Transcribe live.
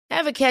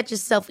Ever catch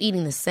yourself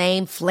eating the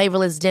same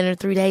flavorless dinner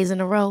 3 days in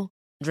a row?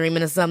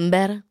 Dreaming of something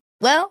better?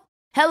 Well,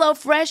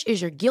 HelloFresh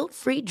is your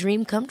guilt-free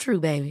dream come true,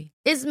 baby.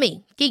 It's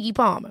me, Keke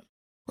Palmer.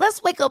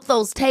 Let's wake up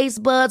those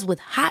taste buds with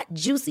hot,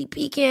 juicy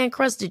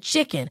pecan-crusted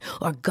chicken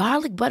or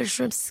garlic butter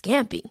shrimp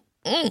scampi.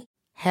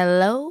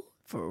 Hello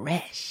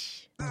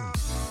Fresh.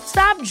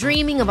 Stop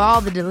dreaming of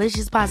all the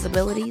delicious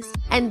possibilities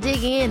and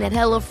dig in at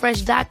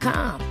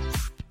HelloFresh.com.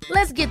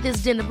 Let's get this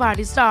dinner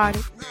party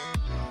started.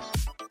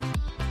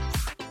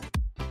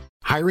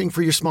 Hiring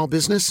for your small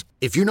business?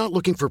 If you're not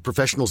looking for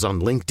professionals on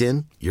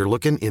LinkedIn, you're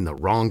looking in the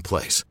wrong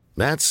place.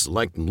 That's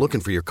like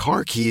looking for your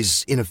car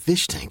keys in a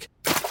fish tank.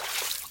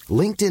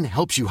 LinkedIn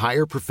helps you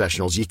hire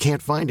professionals you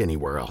can't find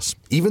anywhere else,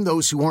 even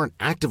those who aren't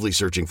actively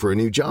searching for a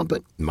new job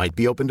but might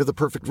be open to the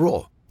perfect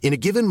role. In a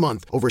given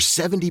month, over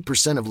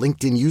 70% of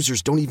LinkedIn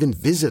users don't even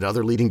visit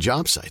other leading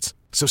job sites.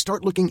 So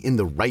start looking in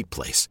the right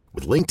place.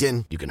 With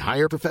LinkedIn, you can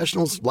hire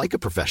professionals like a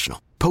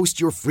professional.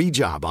 Post your free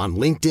job on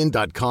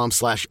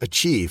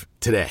linkedin.com/achieve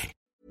today.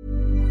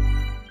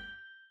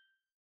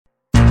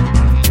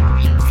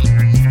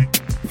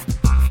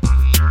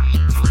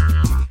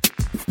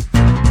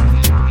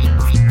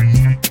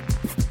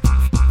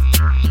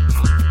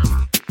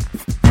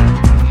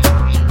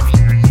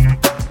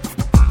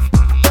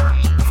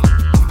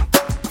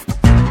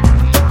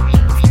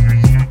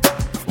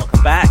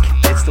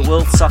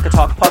 World Soccer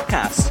Talk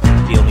podcast,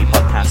 the only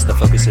podcast that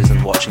focuses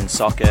on watching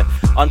soccer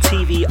on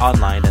TV,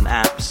 online and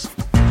apps.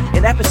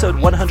 In episode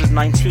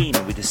 119,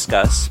 we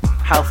discuss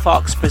how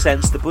Fox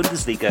presents the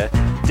Bundesliga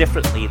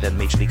differently than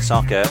Major League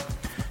Soccer,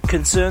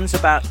 concerns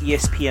about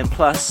ESPN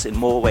Plus in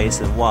more ways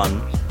than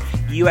one,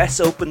 US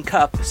Open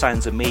Cup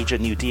signs a major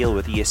new deal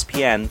with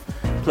ESPN,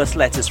 plus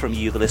letters from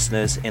you, the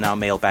listeners, in our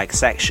mailbag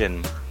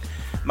section.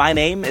 My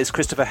name is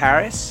Christopher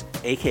Harris,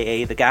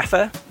 aka The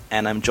Gaffer,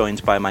 and I'm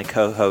joined by my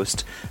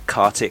co-host,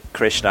 Kartik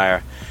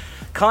Krishnaiyer.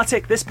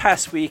 Kartik, this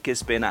past week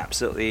has been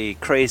absolutely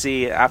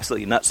crazy,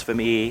 absolutely nuts for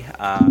me.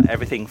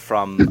 Everything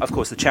from, of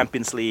course, the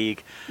Champions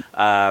League,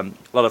 a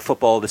lot of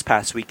football this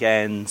past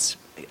weekend,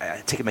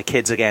 taking my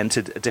kids again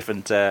to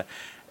different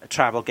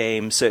travel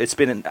games, so it's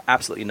been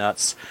absolutely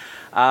nuts.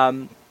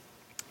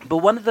 But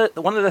one of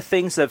the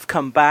things that have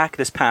come back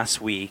this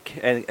past week,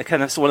 and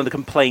kind of one of the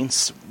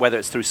complaints, whether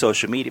it's through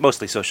social media,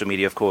 mostly social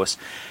media, of course,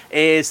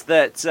 is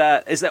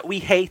that we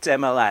hate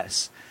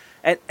MLS,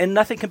 and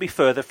nothing can be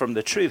further from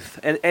the truth.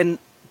 And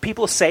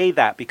people say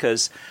that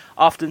because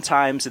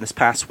oftentimes in this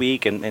past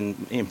week and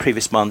in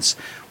previous months,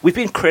 we've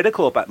been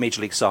critical about Major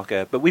League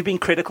Soccer, but we've been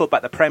critical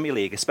about the Premier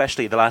League,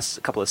 especially the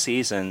last couple of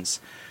seasons.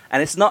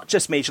 And it's not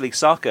just Major League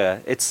Soccer;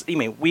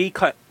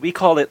 we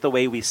call it the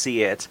way we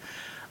see it.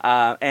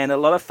 And a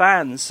lot of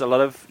fans, a lot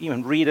of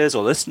even readers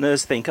or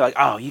listeners think like,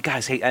 oh, you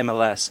guys hate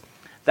MLS.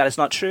 That is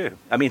not true.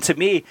 I mean, to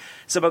me,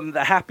 some of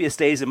the happiest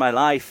days in my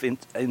life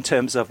in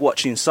terms of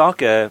watching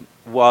soccer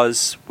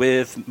was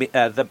with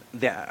the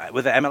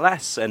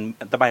MLS and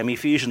the Miami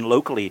Fusion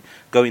locally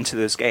going to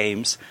those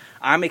games.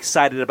 I'm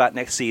excited about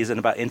next season,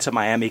 about Inter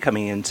Miami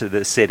coming into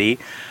the city.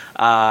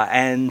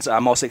 And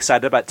I'm also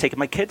excited about taking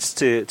my kids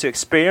to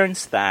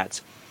experience that.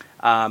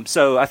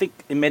 So I think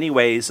in many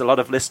ways, a lot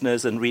of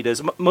listeners and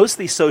readers,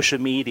 mostly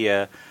social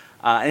media,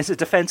 and it's a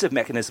defensive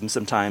mechanism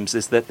sometimes,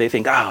 is that they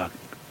think,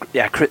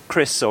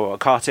 Chris or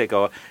Kartik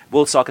or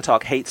World Soccer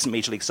Talk hates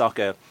Major League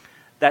Soccer.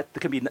 That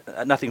can be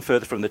nothing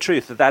further from the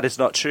truth. That is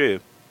not true.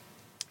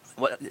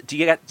 Do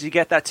you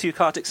get that too,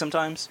 Kartik,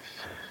 sometimes?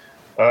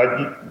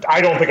 I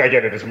don't think I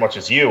get it as much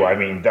as you. I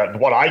mean,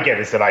 what I get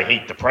is that I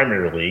hate the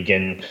Premier League.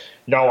 And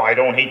no, I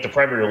don't hate the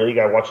Premier League.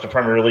 I watch the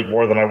Premier League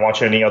more than I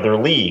watch any other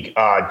league.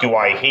 Do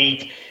I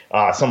hate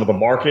some of the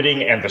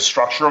marketing and the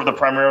structure of the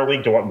Premier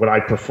League? Would I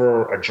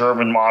prefer a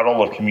German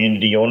model of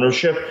community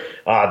ownership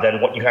than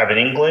what you have in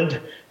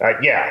England?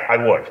 Yeah, I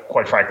would,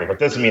 quite frankly. But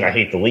doesn't mean I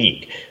hate the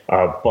league.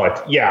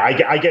 But yeah,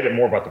 I get it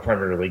more about the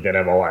Premier League than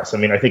MLS. I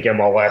mean, I think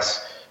MLS...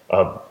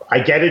 I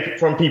get it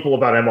from people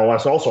about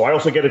MLS also. I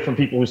also get it from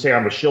people who say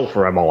I'm a shill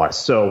for MLS.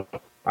 So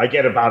I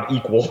get about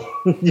equal,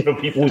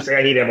 people who say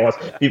I hate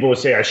MLS, people who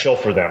say I shill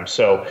for them.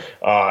 So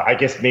I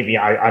guess maybe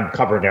I'm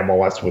covering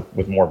MLS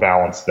with more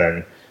balance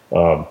than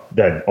a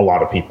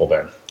lot of people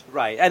then.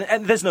 Right,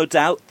 and there's no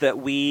doubt that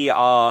we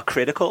are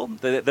critical.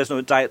 There's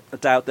no doubt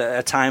that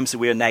at times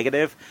we are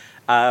negative.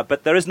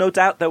 But there is no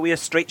doubt that we are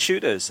straight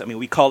shooters. I mean,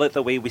 we call it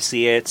the way we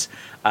see it.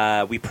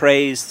 We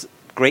praise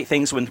great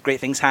things when great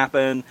things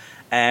happen.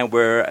 And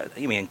we're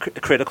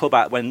critical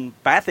about when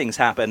bad things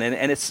happen.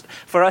 And it's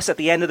for us, at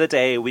the end of the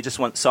day, we just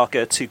want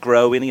soccer to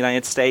grow in the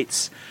United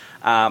States.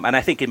 And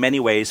I think in many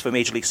ways, for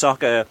Major League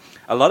Soccer,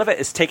 a lot of it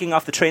is taking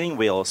off the training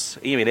wheels.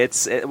 I mean,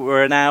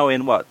 we're now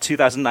in,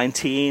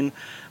 2019,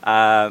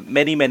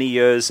 many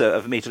years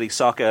of Major League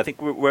Soccer. I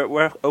think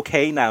we're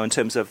okay now in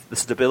terms of the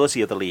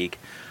stability of the league.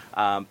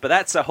 But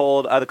that's a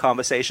whole other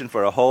conversation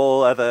for a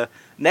whole other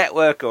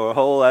network or a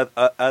whole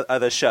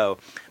other show.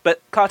 But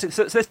Kartik,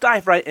 so let's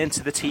dive right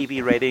into the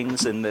TV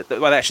ratings and the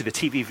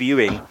TV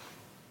viewing.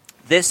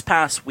 This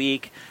past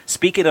week,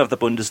 speaking of the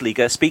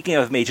Bundesliga, speaking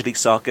of Major League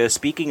Soccer,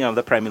 speaking of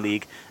the Premier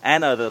League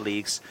and other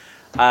leagues,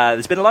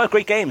 There's been a lot of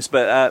great games,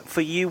 but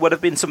for you, what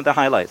have been some of the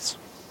highlights?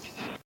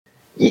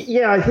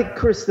 Yeah, I think,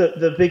 Chris,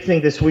 the big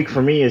thing this week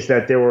for me is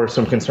that there were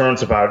some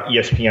concerns about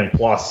ESPN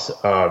Plus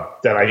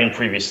that I didn't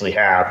previously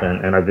have,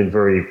 and I've been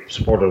very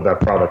supportive of that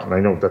product, and I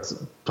know that's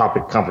a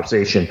topic of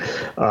conversation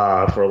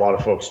for a lot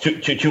of folks.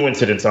 Two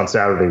incidents on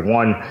Saturday.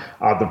 One,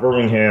 the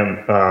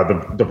Birmingham,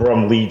 the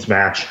Brum Leeds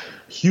match,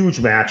 huge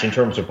match in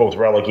terms of both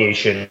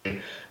relegation,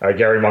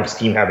 Gary Monk's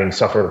team having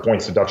suffered a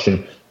points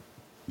deduction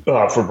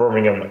for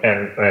Birmingham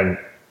and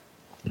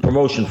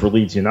promotion for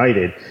Leeds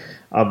United.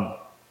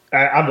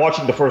 I'm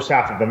watching the first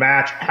half of the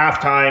match.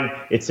 Halftime,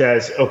 it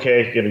says,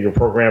 okay, your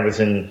program is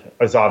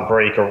on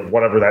break or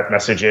whatever that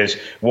message is.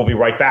 We'll be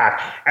right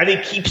back. And they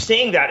keep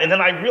saying that. And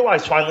then I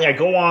realize finally I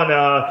go on,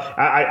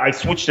 I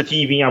switch the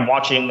TV. I'm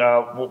watching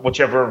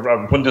whichever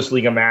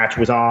Bundesliga match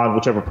was on,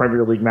 whichever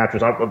Premier League match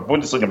was on.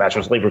 Bundesliga match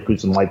was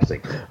Leverkusen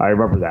Leipzig. I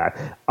remember that.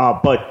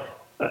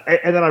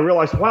 And then I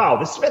realized, wow,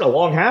 this has been a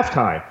long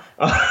halftime.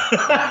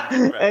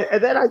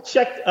 And then I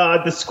checked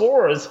the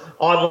scores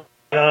on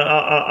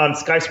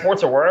Sky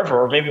Sports or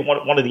wherever, or maybe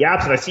one of the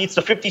apps, and I see it's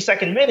the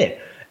 52nd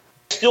minute.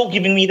 Still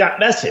giving me that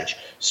message.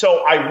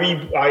 So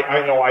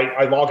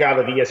I log out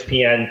of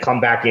ESPN,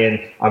 come back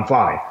in, I'm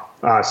fine.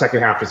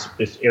 Second half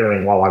is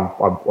airing while I'm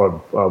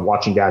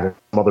watching that and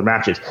some other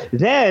matches.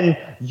 Then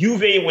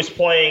Juve was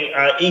playing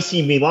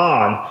AC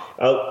Milan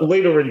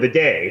later in the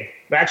day.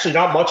 Actually,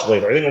 not much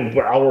later. I think it was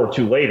an hour or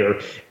two later.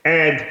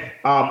 And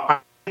I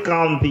click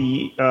on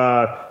the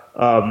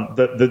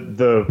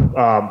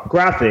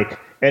graphic,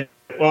 and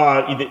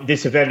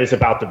this event is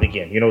about to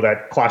begin.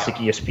 That classic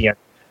ESPN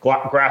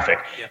graphic.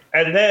 Yeah.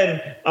 And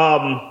then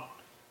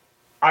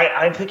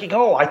I'm thinking,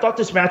 I thought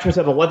this match was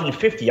at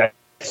 11:50. It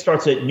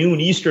starts at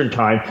noon Eastern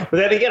time. But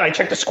then again, I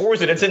checked the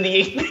scores, and it's in the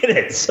 8th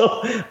minute.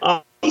 So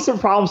these are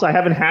problems I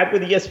haven't had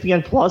with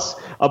ESPN Plus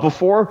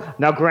before.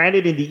 Now,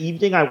 granted, in the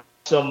evening, I watched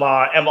some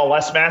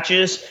MLS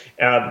matches.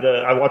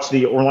 I watched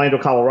the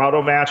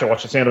Orlando-Colorado match. I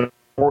watched the San Jose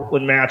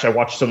Portland match. I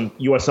watched some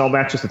USL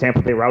matches, the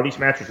Tampa Bay Rowdies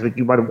match, which I think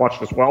you might have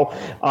watched as well.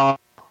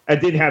 I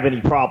didn't have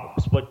any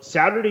problems. But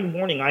Saturday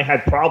morning, I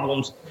had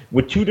problems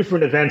with two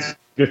different events,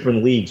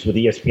 different leagues with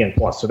ESPN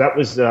Plus. So that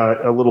was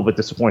a little bit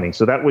disappointing.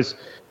 So that was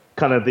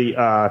kind of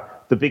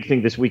the big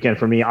thing this weekend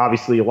for me.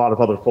 Obviously, a lot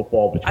of other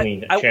football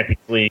between Champions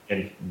League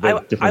and the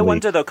different I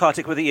wonder, leagues. though,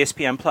 Kartik, with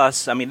ESPN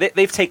Plus, I mean,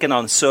 they've taken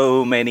on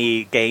so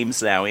many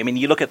games now. I mean,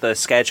 you look at the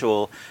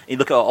schedule, you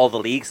look at all the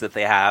leagues that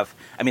they have.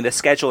 I mean, the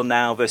schedule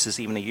now versus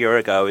even a year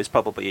ago is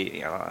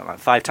probably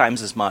 5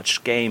 times as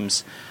much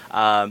games.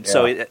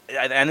 So,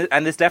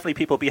 and there's definitely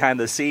people behind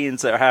the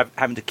scenes that are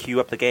having to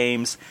queue up the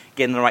games,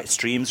 getting the right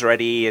streams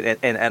ready,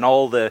 and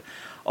all the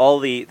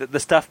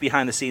stuff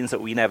behind the scenes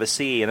that we never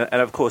see. And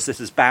of course,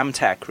 this is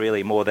BAMTech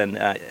really more than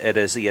it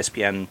is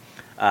ESPN,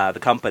 the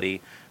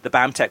company. The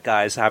BAMTech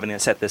guys having to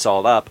set this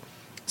all up.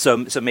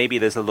 So maybe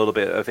there's a little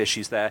bit of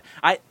issues there.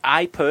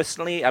 I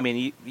personally, I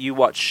mean, you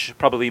watch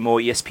probably more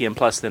ESPN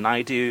Plus than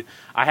I do.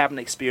 I haven't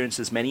experienced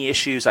as many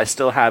issues. I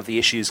still have the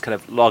issues kind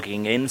of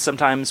logging in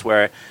sometimes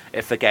where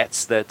it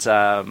forgets that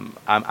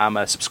I'm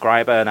a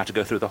subscriber and I have to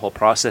go through the whole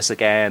process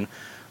again.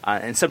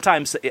 And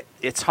sometimes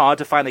it's hard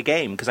to find a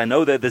game because I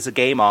know that there's a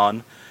game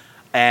on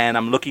and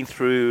I'm looking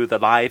through the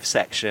live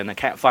section. I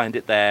can't find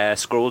it there.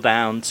 Scroll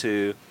down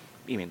to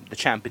the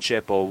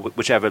championship or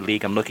whichever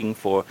league I'm looking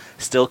for,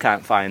 still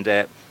can't find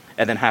it,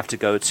 and then have to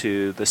go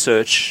to the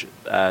search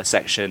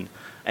section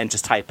and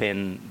just type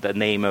in the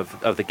name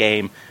of the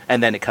game,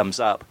 and then it comes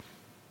up.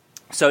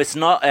 So it's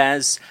not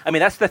as... I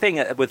mean, that's the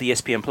thing with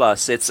ESPN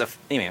Plus. It's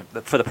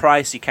for the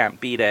price, you can't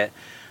beat it.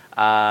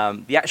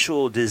 The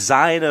actual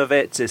design of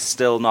it is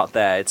still not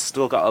there. It's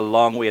still got a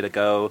long way to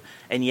go.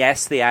 And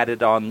yes, they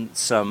added on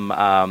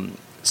some,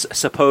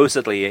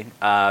 supposedly,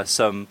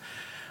 some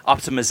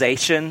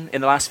optimization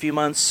in the last few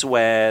months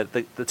where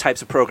the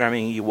types of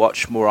programming you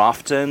watch more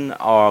often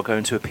are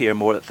going to appear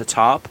more at the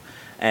top.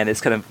 And it's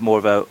kind of more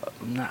of a,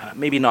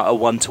 maybe not a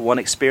one-to-one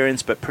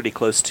experience, but pretty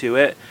close to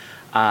it.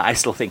 I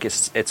still think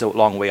it's a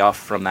long way off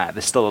from that.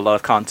 There's still a lot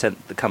of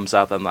content that comes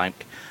up. I'm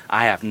like,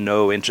 I have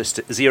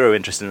zero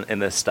interest in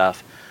this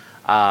stuff.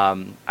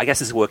 I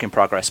guess it's a work in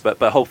progress, but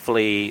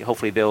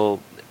hopefully they'll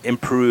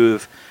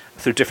improve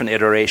through different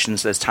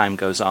iterations as time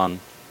goes on.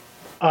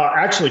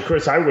 Actually,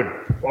 Chris, I would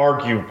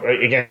argue,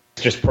 again,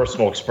 it's just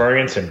personal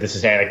experience, and this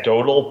is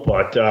anecdotal,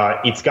 but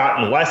it's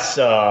gotten less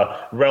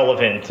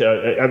relevant.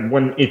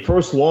 When it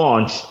first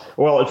launched,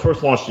 it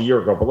first launched a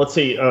year ago, but let's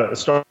say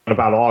starting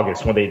about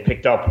August when they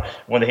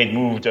had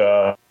moved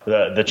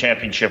the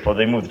championship, or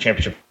they moved the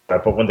championship,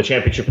 but when the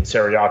championship in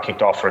Serie A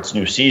kicked off for its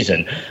new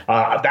season,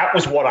 that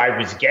was what I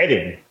was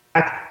getting.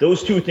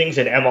 Those two things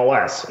in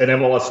MLS and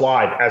MLS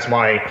Live as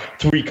my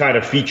three kind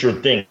of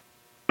featured things.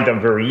 Them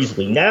very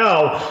easily.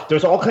 Now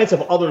there's all kinds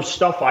of other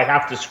stuff I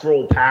have to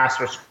scroll past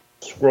or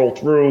scroll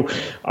through.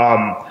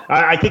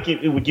 I think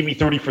it would give me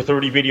 30 for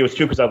 30 videos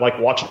too, because I like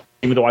watching,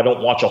 even though I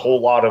don't watch a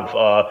whole lot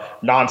of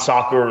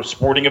non-soccer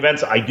sporting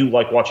events. I do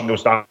like watching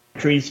those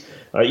documentaries,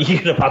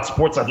 even about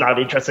sports I'm not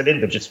interested in.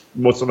 They're just,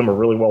 most of them are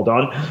really well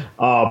done.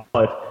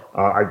 But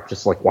I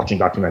just like watching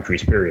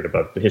documentaries, period,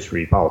 about the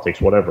history,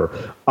 politics,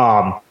 whatever.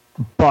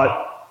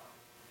 But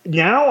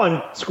now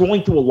I'm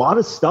scrolling through a lot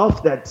of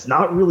stuff that's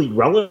not really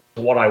relevant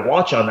to what I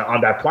watch on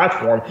that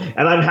platform,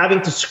 and I'm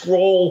having to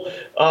scroll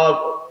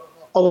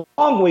a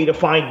long way to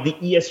find the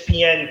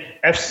ESPN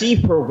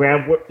FC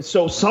program.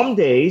 So some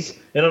days,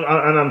 and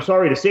I'm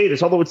sorry to say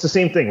this, although it's the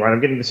same thing, right? I'm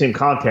getting the same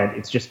content.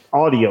 It's just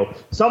audio.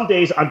 Some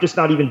days I'm just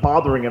not even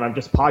bothering, and I'm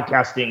just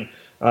podcasting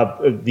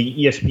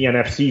the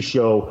ESPN FC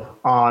show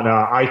on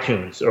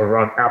iTunes or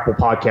on Apple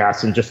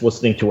Podcasts and just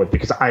listening to it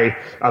because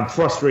I'm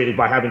frustrated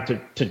by having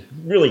to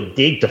really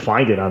dig to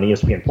find it on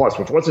ESPN Plus,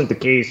 which wasn't the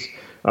case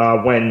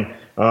when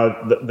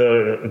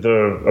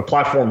the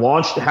platform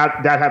launched.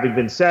 That having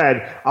been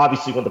said,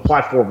 obviously when the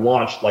platform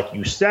launched, like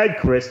you said,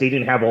 Chris, they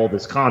didn't have all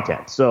this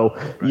content. So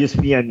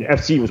ESPN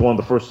FC was one of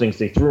the first things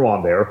they threw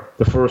on there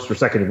the first or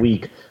second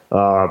week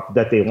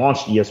that they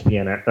launched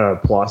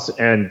ESPN Plus,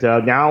 and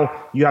now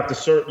you have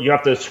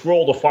to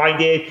scroll to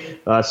find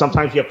it.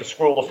 Sometimes you have to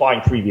scroll to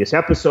find previous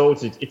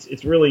episodes.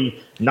 It's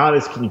really not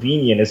as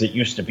convenient as it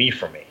used to be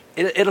for me.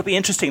 It'll be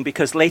interesting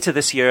because later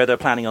this year they're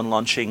planning on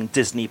launching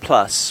Disney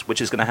Plus, which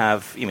is going to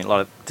have a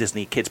lot of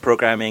Disney kids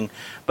programming,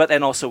 but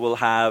then also we'll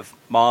have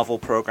Marvel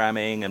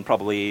programming, and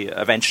probably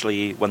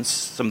eventually, once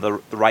some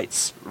of the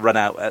rights run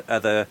out at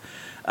other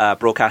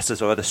broadcasters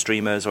or other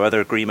streamers or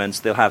other agreements,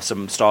 they'll have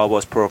some Star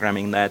Wars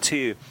programming there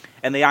too.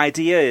 And the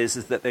idea is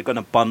that they're going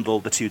to bundle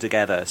the two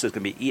together. So it's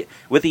going to be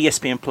with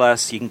ESPN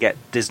Plus, you can get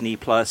Disney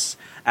Plus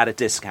at a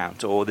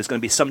discount, or there's going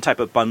to be some type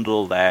of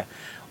bundle there.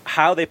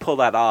 How they pull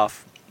that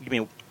off,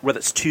 whether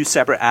it's two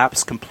separate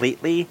apps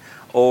completely,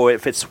 or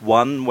if it's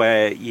one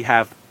where you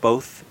have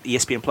both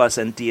ESPN Plus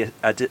and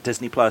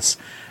Disney Plus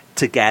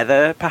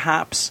together,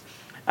 perhaps,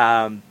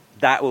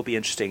 that will be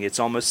interesting. It's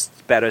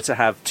almost better to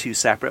have two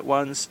separate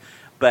ones,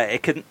 but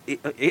it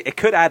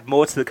could add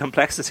more to the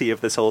complexity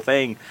of this whole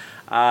thing.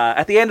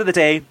 At the end of the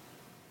day,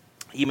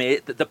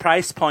 the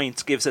price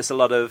point gives us a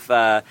lot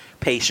of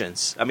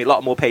patience. A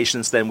lot more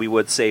patience than we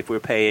would say if we were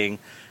paying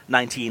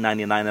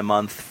 $19.99 a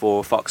month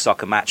for Fox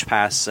Soccer Match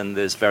Pass, and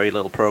there's very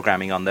little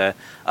programming on there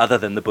other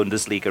than the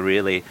Bundesliga,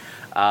 really.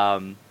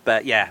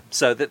 But yeah,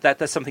 so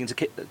that's something to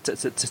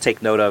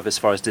take note of as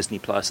far as Disney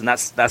Plus, and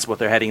that's what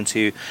they're heading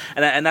to,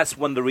 and that's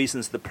one of the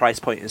reasons the price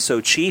point is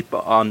so cheap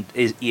on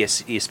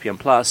ESPN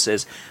Plus,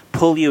 is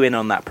pull you in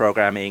on that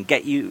programming,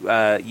 get you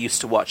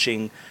used to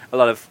watching a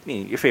lot of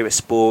your favorite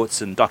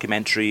sports and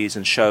documentaries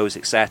and shows,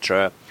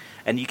 etc.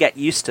 And you get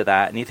used to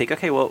that, and you think,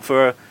 okay, well,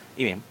 for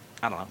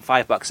I don't know,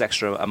 $5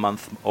 extra a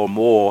month or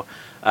more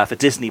for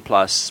Disney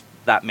Plus,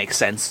 that makes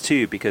sense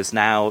too, because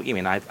now,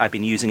 I've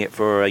been using it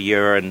for a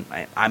year and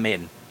I'm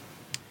in.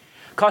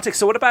 Kartik,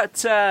 so what about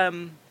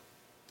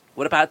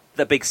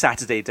the big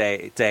Saturday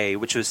day,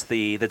 which was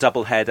the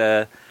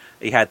doubleheader?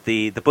 You had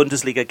the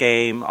Bundesliga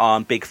game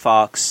on Big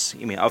Fox.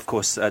 Of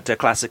course, Der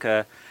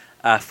Klassiker,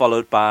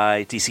 followed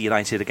by DC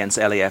United against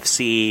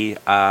LAFC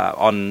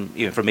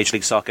from Major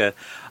League Soccer.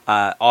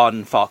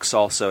 On Fox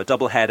also, a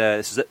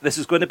doubleheader. This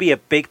is going to be a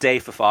big day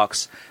for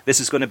Fox. This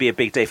is going to be a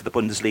big day for the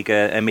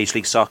Bundesliga and Major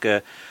League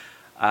Soccer.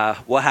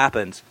 What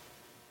happened?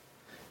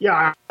 Yeah,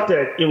 I thought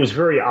that it was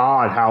very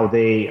odd how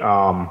they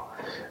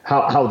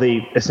how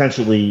they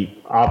essentially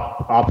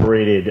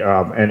operated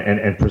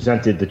and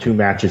presented the two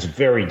matches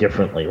very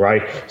differently,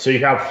 right? So you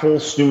have full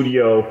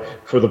studio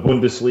for the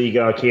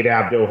Bundesliga, Kate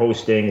Abdo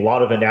hosting, a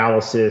lot of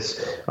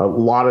analysis, a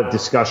lot of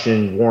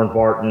discussion, Warren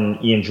Barton,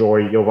 Ian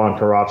Joy, Jovan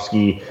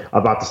Karofsky,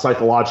 about the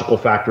psychological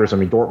factors.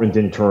 Dortmund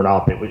didn't turn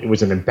up. It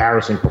was an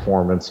embarrassing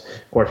performance,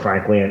 quite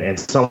frankly, and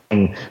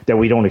something that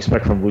we don't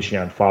expect from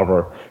Lucien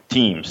Favre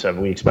teams.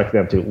 We expect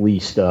them to at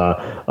least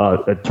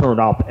turn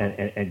up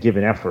and give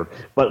an effort.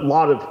 But a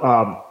lot of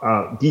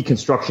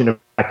deconstruction of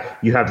that.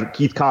 You have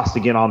Keith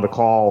Costigan on the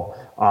call,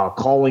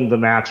 calling the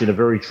match in a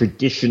very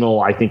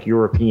traditional, I think,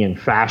 European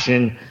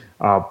fashion,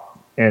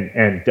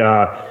 and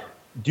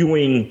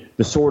doing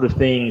the sort of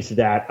things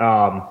that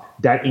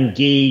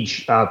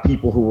engage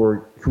people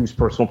whose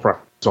personal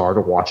preferences are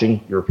to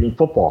watching European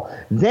football.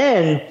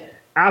 Then,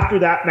 after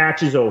that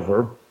match is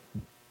over,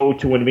 go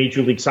to a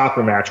Major League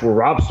Soccer match where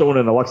Rob Stone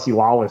and Alexi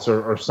Lawless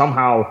are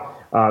somehow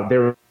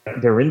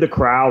they're in the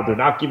crowd. They're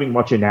not giving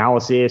much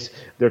analysis.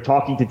 They're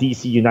talking to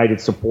DC United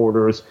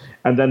supporters,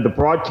 and then the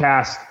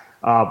broadcast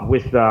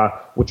with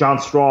John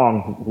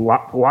Strong,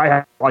 who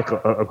I like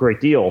a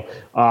great deal,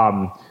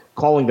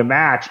 calling the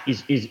match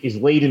is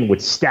laden with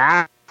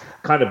stats,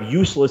 kind of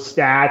useless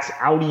stats,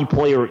 Audi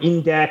player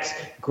index,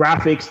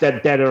 graphics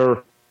that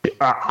are.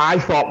 I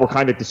thought were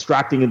kind of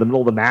distracting in the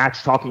middle of the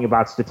match, talking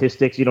about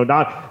statistics.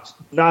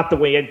 Not the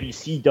way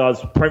NBC does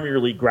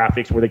Premier League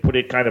graphics, where they put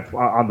it kind of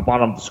on the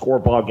bottom of the score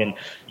bug, and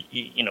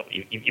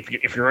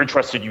if you're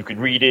interested, you can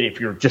read it.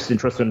 If you're just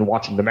interested in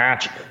watching the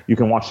match, you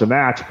can watch the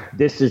match.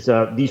 These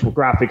were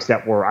graphics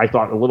that were, I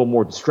thought, a little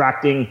more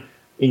distracting.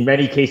 in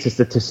many cases,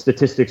 the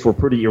statistics were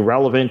pretty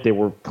irrelevant. They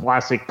were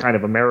classic kind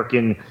of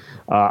American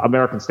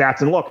stats.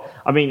 And look,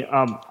 I mean,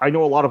 I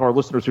know a lot of our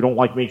listeners who don't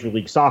like Major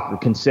League Soccer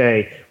can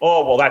say,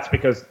 oh, well, that's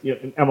because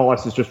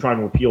MLS is just trying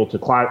to appeal to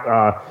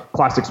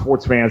classic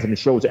sports fans, and it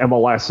shows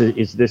MLS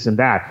is this and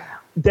that.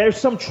 There's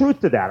some truth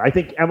to that. I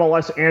think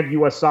MLS and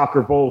U.S.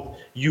 Soccer both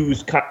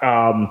use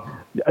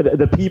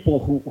the people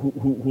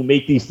who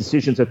make these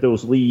decisions at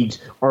those leagues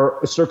are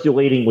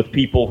circulating with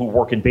people who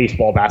work in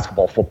baseball,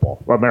 basketball,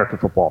 football, or American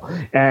football,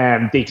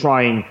 and they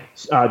try and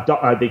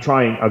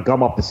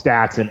gum up the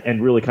stats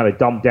and really kind of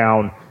dumb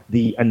down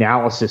the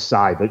analysis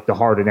side, the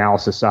hard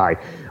analysis side.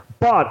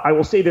 But I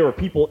will say there are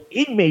people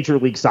in Major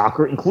League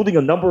Soccer, including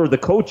a number of the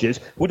coaches,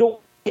 who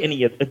don't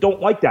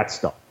like that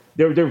stuff.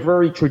 They're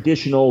very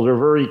traditional. They're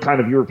very kind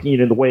of European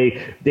in the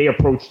way they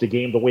approach the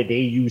game, the way they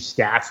use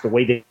stats, the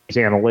way they use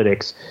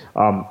analytics,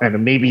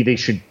 and maybe they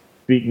should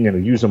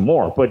use them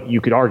more. But you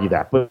could argue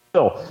that. But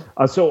still,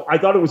 so I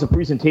thought it was a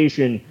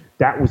presentation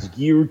that was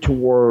geared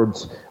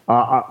towards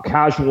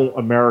casual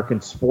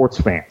American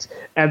sports fans.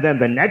 And then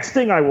the next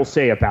thing I will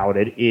say about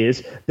it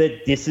is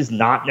that this is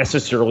not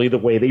necessarily the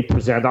way they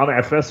present on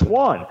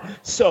FS1.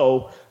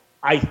 So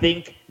I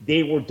think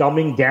they were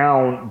dumbing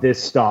down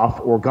this stuff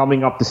or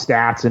gumming up the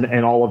stats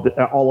and all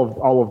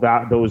of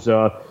that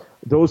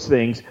those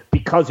things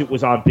because it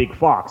was on Big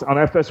Fox. On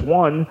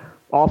FS1,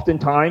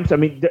 oftentimes, I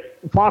mean,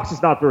 Fox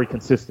is not very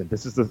consistent.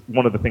 This is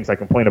one of the things I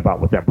complain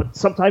about with them. But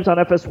sometimes on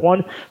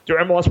FS1, their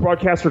MLS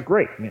broadcasts are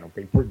great.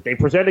 They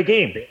present a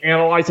game, they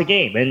analyze a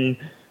game, and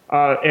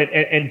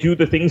do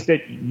the things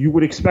that you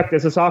would expect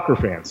as a soccer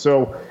fan.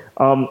 So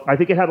I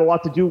think it had a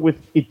lot to do with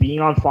it being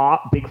on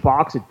Big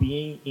Fox, it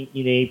being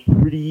in a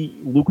pretty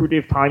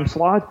lucrative time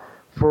slot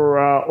for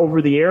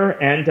over the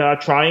air, and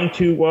trying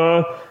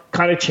to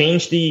kind of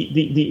change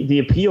the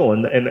appeal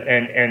and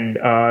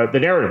the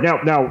narrative.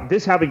 Now,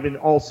 this having been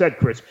all said,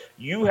 Chris,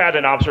 you had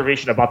an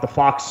observation about the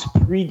Fox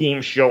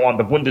pregame show on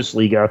the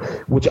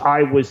Bundesliga, which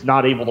I was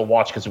not able to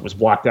watch because it was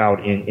blacked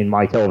out in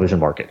my television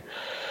market.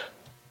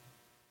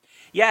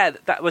 Yeah,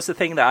 that was the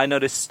thing that I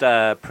noticed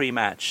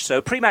pre-match.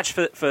 So pre-match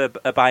for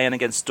Bayern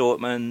against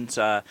Dortmund,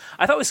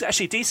 I thought it was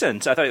actually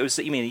decent. I thought it was,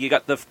 you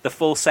got the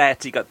full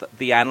set, you got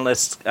the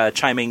analysts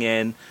chiming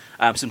in,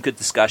 some good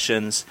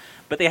discussions.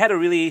 But they had a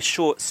really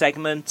short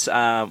segment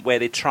where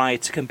they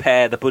tried to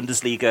compare the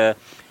Bundesliga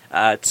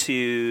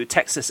to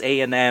Texas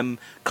A&M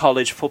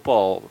college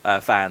football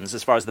fans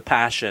as far as the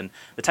passion.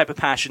 The type of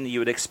passion you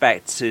would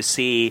expect to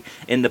see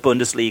in the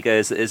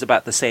Bundesliga is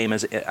about the same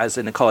as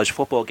in a college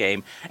football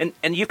game.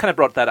 And you kind of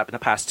brought that up in the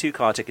past too,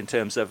 Kartik, in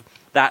terms of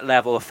that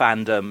level of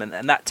fandom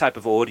and that type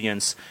of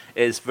audience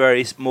is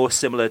very more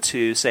similar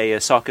to, say,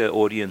 a soccer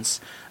audience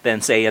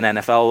than, say, an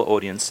NFL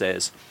audience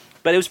is.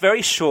 But it was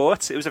very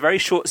short. It was a very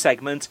short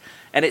segment,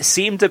 and it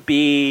seemed to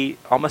be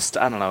almost,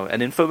 I don't know,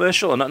 an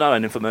infomercial, or not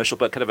an infomercial,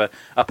 but kind of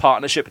a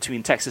partnership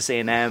between Texas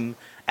A&M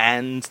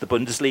and the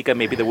Bundesliga.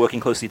 Maybe they're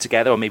working closely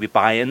together, or maybe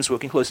Bayern's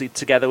working closely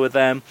together with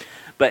them.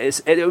 But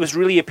it was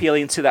really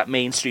appealing to that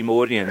mainstream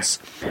audience.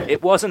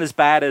 It wasn't as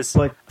bad as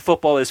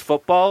football is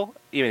football,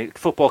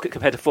 football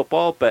compared to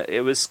football, but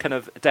it was kind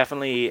of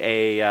definitely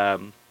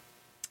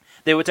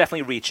they were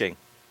definitely reaching.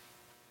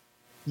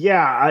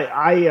 Yeah,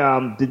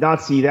 I did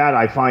not see that.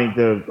 I find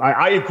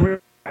I agree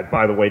with that,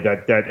 by the way,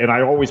 that and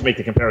I always make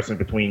the comparison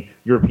between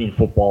European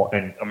football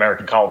and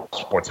American college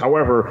sports.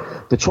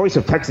 However, the choice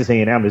of Texas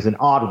A&M is an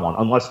odd one,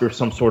 unless there's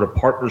some sort of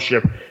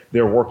partnership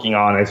they're working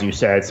on, as you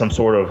said, some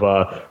sort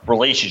of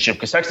relationship,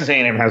 because Texas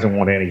A&M hasn't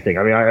won anything.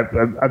 I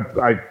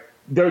mean,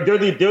 They're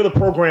the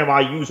program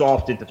I use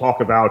often to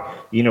talk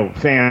about,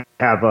 fans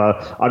have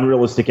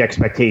unrealistic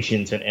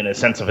expectations and a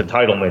sense of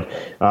entitlement.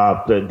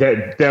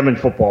 Them in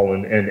football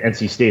and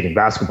NC State in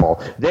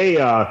basketball, they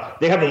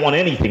haven't won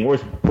anything,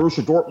 whereas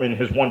Borussia Dortmund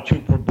has won 2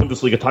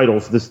 Bundesliga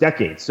titles this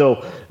decade.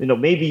 So,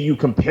 maybe you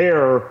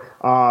compare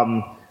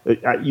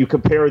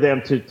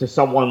them to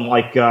someone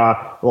like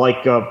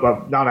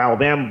not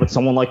Alabama, but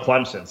someone like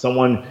Clemson,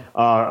 someone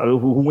who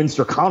wins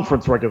their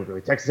conference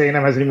regularly. Texas A&M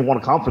hasn't even won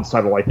a conference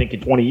title, I think,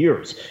 in 20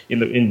 years.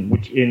 In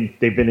which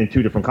they've been in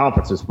 2 different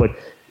conferences, but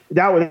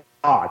that was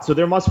odd. So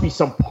there must be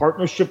some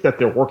partnership that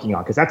they're working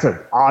on, because that's an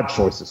odd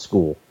choice of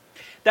school.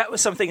 That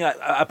was something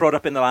I brought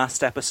up in the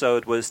last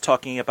episode, was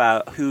talking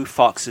about who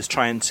Fox is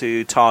trying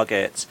to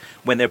target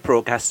when they're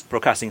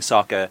broadcasting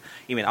soccer.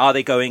 Are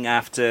they going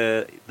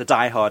after the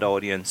diehard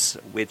audience,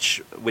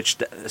 which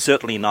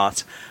certainly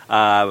not,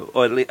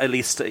 or at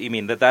least,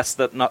 that's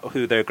not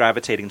who they're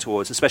gravitating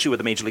towards, especially with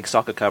the Major League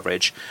Soccer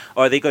coverage?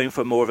 Or are they going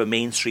for more of a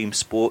mainstream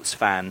sports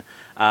fan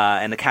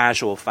and a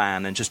casual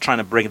fan, and just trying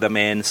to bring them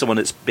in, someone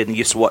that's been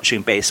used to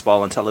watching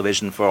baseball on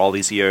television for all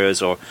these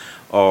years, or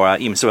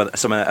even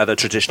some other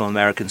traditional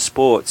American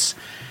sports?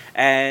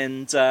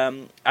 And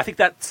I think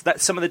that's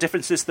some of the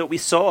differences that we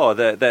saw.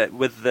 That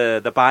with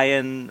the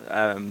Bayern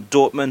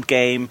Dortmund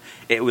game,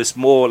 it was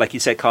more, like you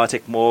said,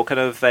 Kartik, more kind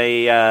of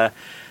a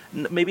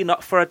maybe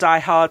not for a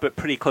diehard, but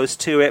pretty close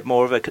to it,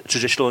 more of a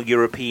traditional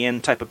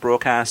European type of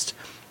broadcast,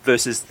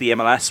 versus the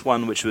MLS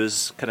one, which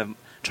was kind of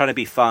trying to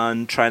be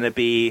fun, trying to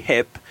be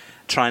hip,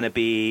 trying to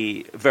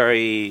be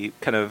very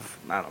kind of,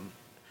 I don't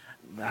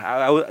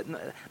know,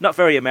 not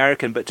very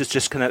American, but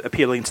just kind of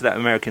appealing to that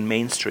American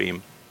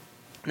mainstream.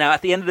 Now,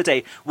 at the end of the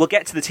day, we'll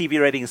get to the TV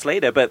ratings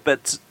later,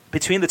 but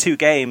between the two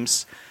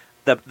games,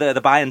 the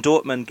Bayern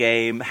Dortmund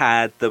game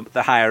had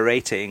the higher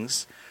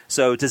ratings.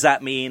 So does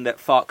that mean that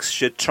Fox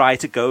should try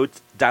to go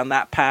down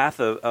that path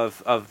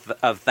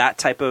of that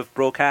type of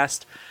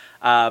broadcast?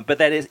 But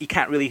then you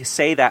can't really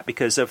say that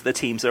because of the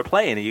teams that are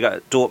playing. You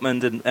got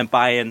Dortmund and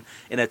Bayern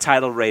in a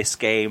title race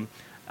game,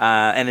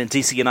 and then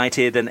DC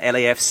United and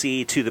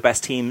LAFC, two of the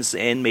best teams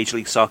in Major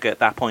League Soccer at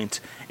that point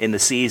in the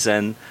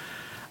season,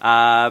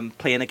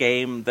 playing a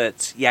game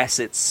that, yes,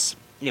 it's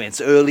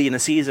early in the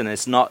season.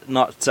 It's not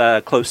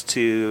close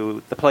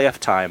to the playoff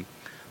time.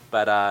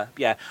 But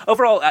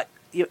overall,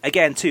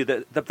 again, too,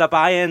 the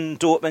Bayern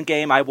Dortmund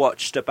game I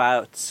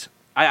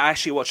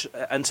actually watched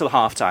until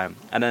halftime,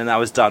 and then I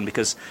was done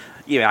because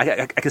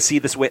I could see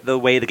the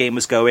way the game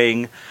was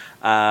going,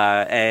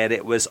 and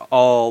it was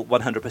all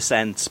 100%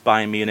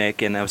 Bayern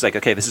Munich, and I was like,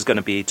 okay, this is going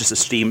to be just a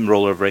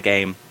steamroller of a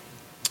game.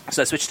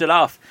 So I switched it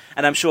off,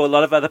 and I'm sure a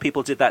lot of other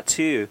people did that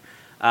too.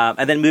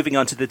 And then moving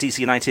on to the DC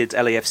United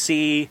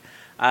LAFC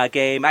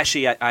game.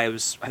 Actually, I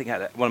think I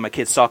had one of my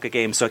kids' soccer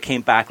games, so I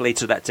came back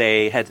later that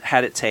day,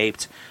 had it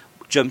taped,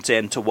 jumped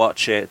in to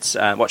watch it,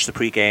 watch the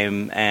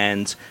pregame,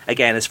 and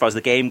again, as far as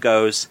the game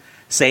goes,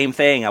 same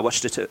thing. I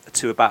watched it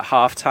to about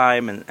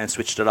halftime and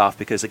switched it off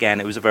because,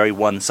 again, it was a very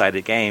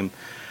one-sided game.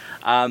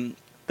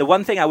 The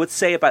one thing I would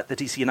say about the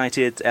DC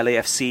United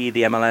LAFC,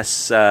 the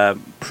MLS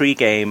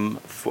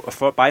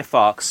pregame by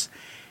Fox,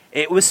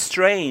 it was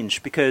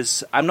strange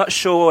because I'm not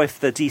sure if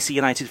the DC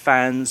United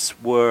fans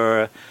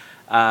were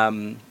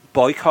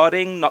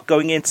boycotting, not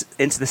going into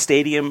the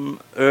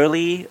stadium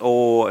early,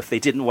 or if they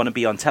didn't want to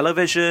be on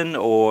television,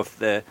 or if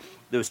there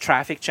was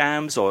traffic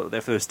jams, or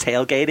if there was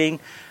tailgating.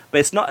 But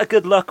it's not a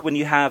good look when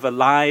you have a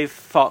live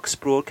Fox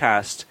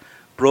broadcasting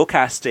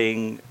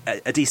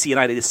a DC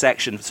United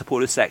section,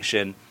 supporter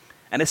section,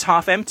 and it's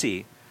half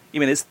empty.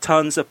 There's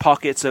tons of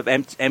pockets of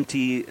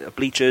empty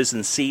bleachers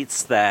and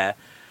seats there.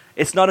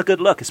 It's not a good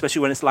look,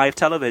 especially when it's live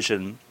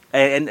television.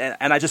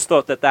 And I just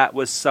thought that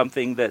was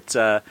something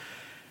that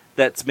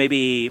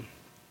maybe,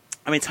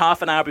 it's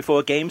half an hour before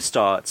a game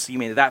starts.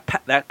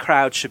 That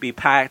crowd should be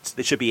packed.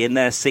 They should be in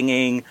there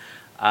singing,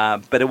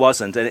 but it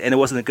wasn't, and it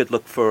wasn't a good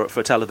look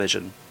for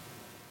television.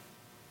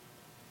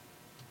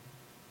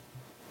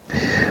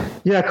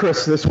 Yeah,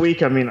 Chris, this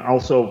week,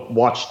 also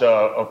watched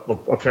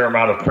a fair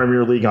amount of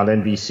Premier League on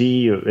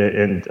NBC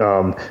and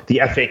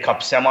the FA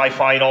Cup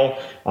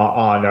semifinal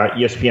on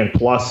ESPN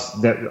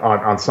Plus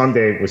on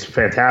Sunday was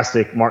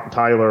fantastic. Martin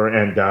Tyler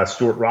and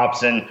Stuart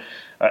Robson.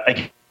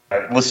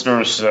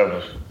 Listeners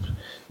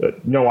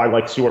know I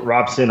like Stuart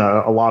Robson.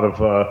 A lot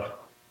of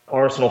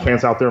Arsenal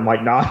fans out there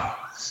might not.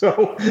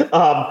 So,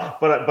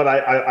 but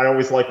I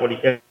always like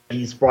when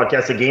he's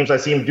broadcasting games. I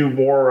see him do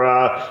more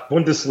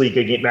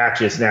Bundesliga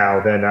matches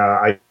now than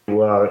I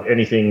do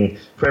anything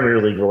Premier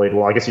League related.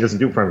 Well, I guess he doesn't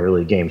do Premier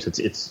League games.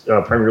 It's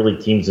Premier League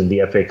teams in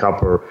the FA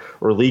Cup or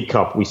League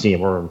Cup we see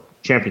him, or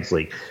Champions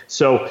League.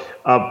 So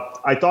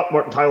I thought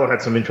Martin Tyler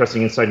had some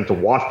interesting insight into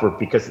Watford,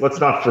 because let's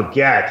not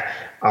forget,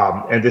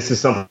 and this is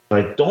something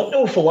I don't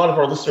know if a lot of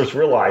our listeners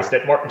realize,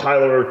 that Martin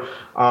Tyler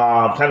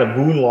kind of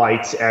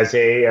moonlights as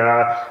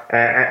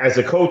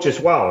a coach as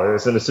well.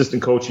 As an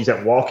assistant coach, he's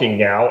at Woking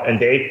now, and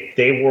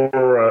they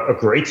were a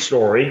great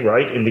story,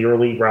 right, in the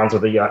early rounds of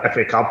the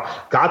FA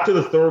Cup. Got to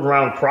the third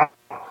round prop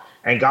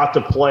and got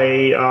to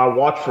play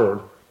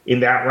Watford in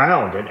that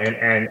round,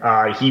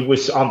 and he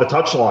was on the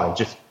touchline,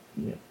 just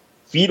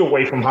feet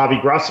away from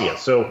Javi Gracia.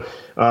 So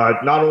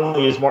not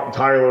only is Martin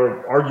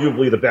Tyler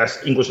arguably the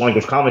best English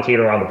language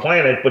commentator on the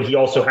planet, but he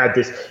also had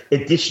this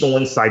additional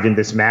insight in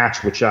this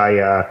match, which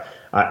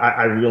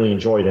I really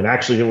enjoyed. And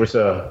actually,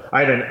 I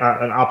had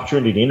an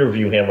opportunity to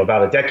interview him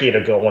about a decade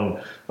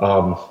ago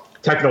on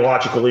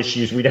technological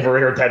issues. We never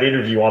aired that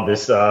interview on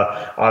this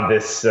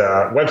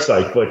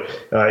website, but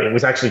it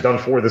was actually done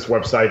for this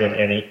website,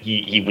 and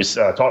he was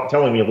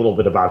telling me a little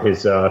bit about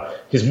his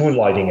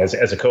moonlighting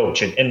as a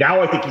coach, and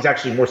now I think he's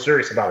actually more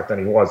serious about it than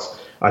he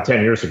was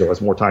 10 years ago.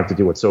 Has more time to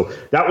do it, so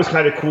that was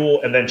kind of cool.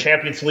 And then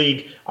Champions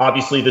League,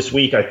 obviously this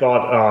week, I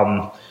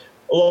thought.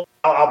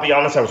 I'll be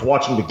honest, I was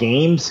watching the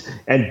games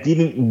and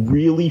didn't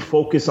really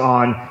focus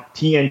on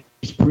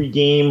TNT's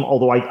pregame,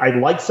 although I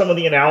liked some of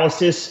the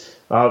analysis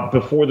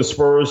before the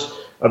Spurs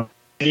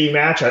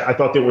match. I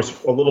thought there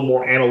was a little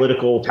more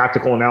analytical,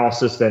 tactical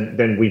analysis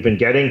than we've been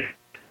getting.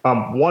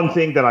 One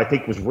thing that I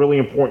think was really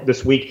important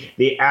this week,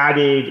 they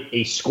added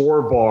a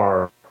score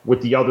bar with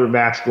the other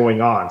match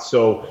going on.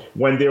 So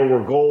when there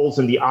were goals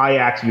in the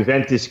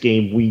Ajax-Juventus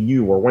game, we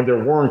knew, or when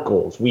there weren't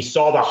goals, we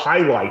saw the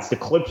highlights, the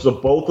clips of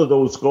both of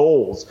those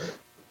goals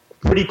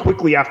pretty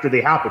quickly after they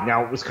happened.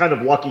 Now, it was kind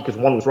of lucky because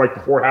one was right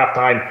before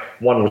halftime,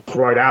 one was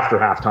right after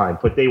halftime,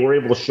 but they were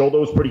able to show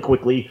those pretty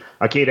quickly.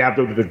 Kate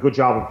Abdo did a good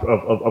job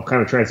of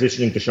kind of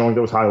transitioning to showing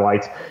those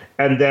highlights.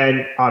 And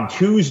then on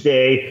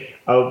Tuesday,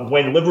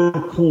 when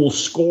Liverpool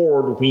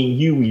scored, we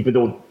knew, even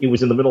though it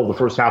was in the middle of the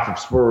first half of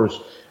Spurs,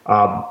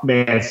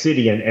 Man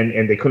City,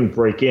 and they couldn't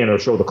break in or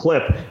show the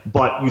clip,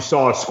 but you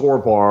saw a score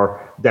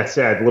bar that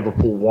said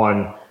Liverpool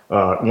won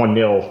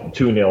 1-0,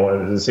 2-0,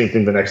 and the same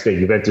thing the next day.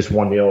 Juventus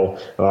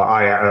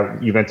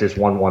 1-0, Juventus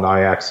 1-1,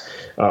 Ajax,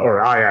 or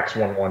Ajax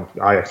 1-1.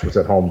 Ajax was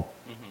at home.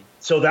 Mm-hmm.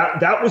 So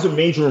that was a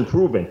major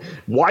improvement.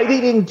 Why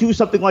they didn't do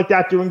something like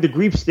that during the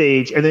group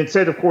stage, and then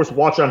said, of course,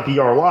 watch on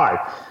VR Live.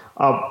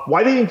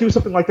 Why they didn't do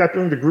something like that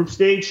during the group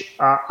stage,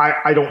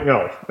 I don't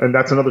know, and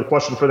that's another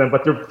question for them.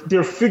 But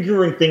they're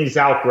figuring things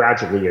out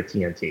gradually at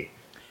TNT.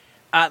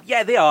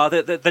 Yeah, they are.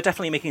 They're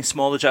definitely making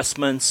small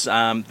adjustments.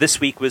 This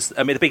week was,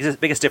 the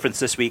biggest difference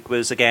this week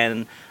was,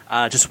 again,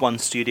 just one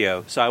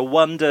studio. So I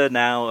wonder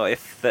now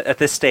if at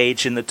this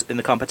stage in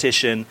the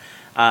competition,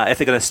 if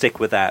they're going to stick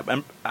with that.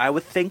 And I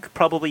would think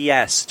probably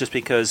yes, just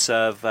because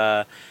of,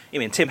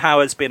 Tim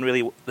Howard's been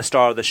really the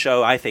star of the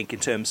show, I think, in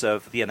terms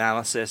of the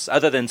analysis,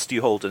 other than Stu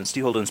Holden.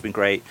 Stu Holden's been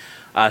great.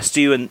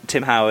 Stu and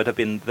Tim Howard have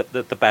been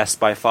the best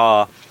by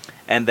far.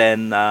 And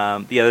then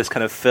the others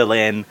kind of fill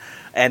in.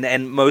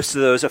 And most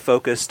of those are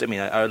focused,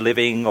 are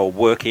living or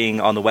working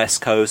on the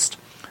West Coast.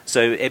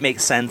 So it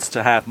makes sense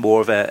to have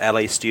more of a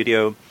LA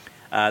studio.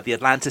 The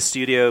Atlanta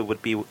studio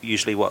would be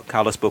usually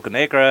Carlos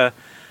Bocanegra,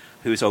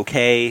 who's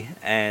okay,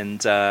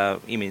 and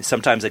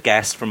sometimes a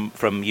guest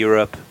from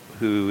Europe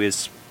who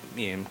is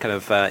kind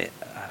of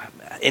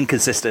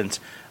inconsistent,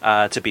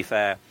 to be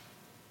fair.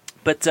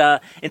 But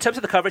in terms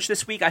of the coverage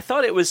this week, I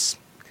thought it was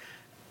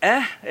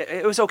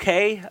it was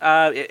okay.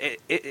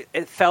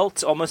 It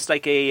felt almost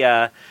like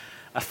a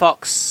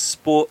Fox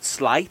Sports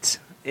light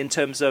in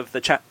terms of the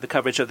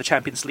coverage of the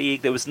Champions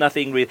League. There was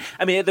nothing really.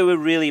 They were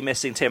really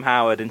missing Tim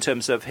Howard in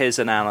terms of his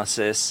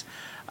analysis.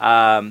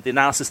 The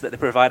analysis that they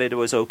provided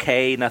was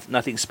okay,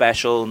 nothing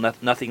special,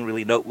 nothing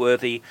really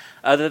noteworthy,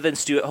 other than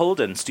Stuart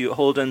Holden. Stuart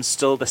Holden's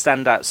still the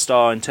standout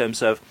star in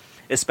terms of,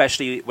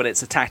 especially when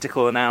it's a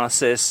tactical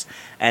analysis,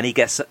 and he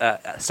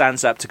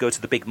stands up to go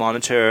to the big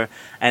monitor,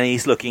 and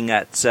he's looking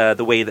at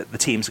the way that the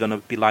team's going to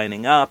be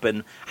lining up,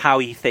 and how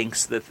he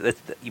thinks that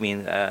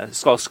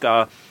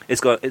Solskjaer is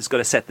going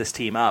to set this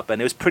team up,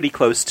 and it was pretty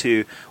close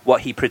to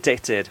what he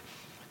predicted.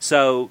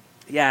 So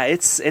yeah,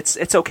 it's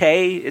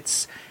okay.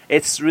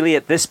 It's really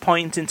at this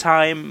point in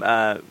time,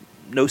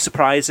 no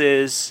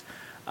surprises.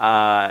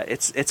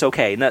 It's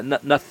okay.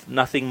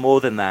 Nothing more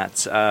than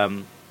that.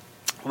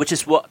 Which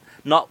is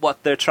not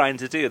what they're trying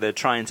to do. They're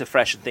trying to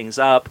freshen things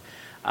up,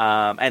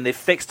 and they've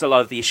fixed a lot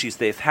of the issues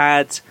they've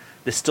had.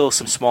 There's still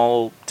some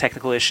small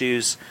technical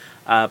issues,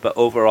 but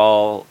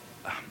overall,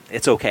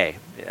 it's okay.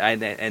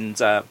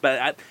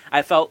 But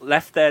I felt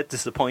left there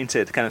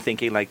disappointed, kind of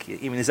thinking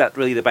is that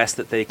really the best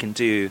that they can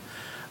do?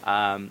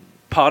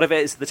 Part of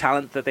it is the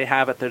talent that they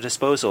have at their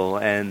disposal,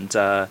 and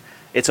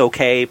it's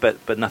okay,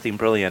 but nothing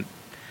brilliant.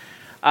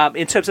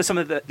 In terms of some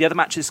of the other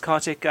matches,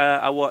 Kartik,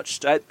 I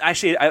watched.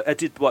 I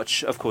did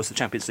watch, of course, the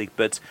Champions League,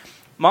 but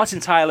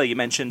Martin Tyler, you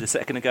mentioned a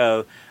second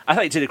ago, I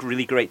thought he did a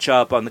really great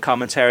job on the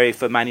commentary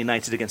for Man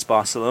United against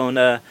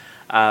Barcelona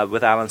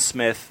with Alan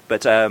Smith.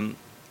 But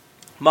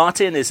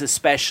Martin is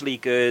especially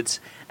good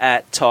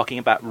at talking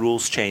about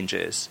rules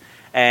changes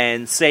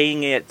and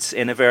saying it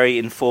in a very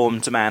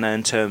informed manner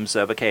in terms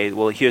of, okay,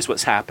 well, here's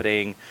what's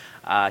happening.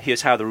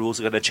 Here's how the rules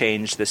are going to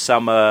change this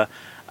summer.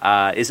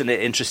 Isn't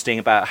it interesting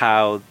about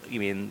how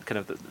kind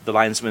of the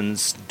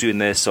linesman's doing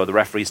this or the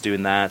referee's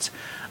doing that?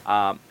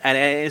 And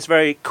it's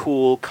very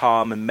cool,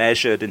 calm, and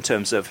measured in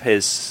terms of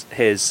his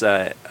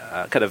kind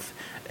of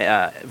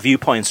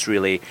viewpoints,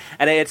 really.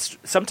 And it's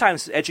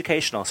sometimes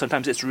educational,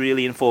 sometimes it's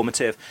really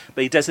informative,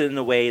 but he does it in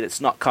a way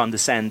that's not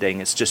condescending.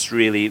 It's just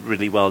really,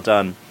 really well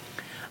done.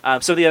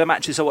 So the other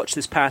matches I watched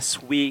this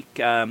past week,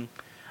 I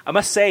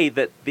must say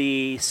that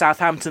the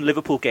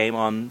Southampton-Liverpool game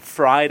on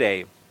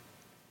Friday,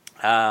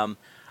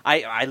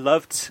 I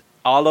loved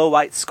Arlo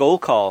White's goal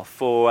call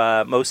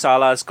for Mo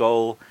Salah's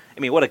goal.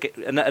 What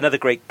another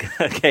great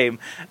game,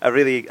 a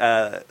really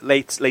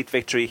late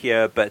victory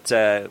here, but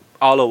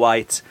Arlo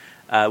White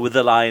with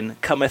the line,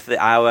 "Cometh the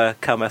hour,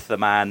 cometh the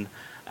man,"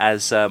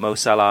 as Mo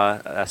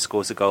Salah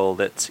scores a goal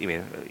that,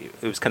 it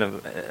was kind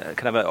of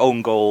an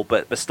own goal,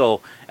 but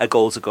still a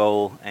goal's a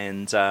goal.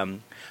 And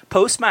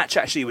post-match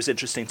actually was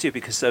interesting too,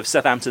 because of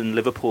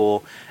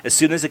Southampton-Liverpool. As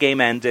soon as the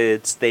game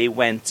ended,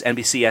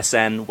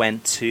 NBCSN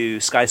went to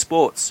Sky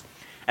Sports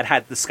and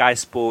had the Sky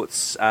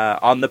Sports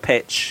on the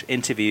pitch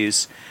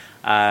interviews.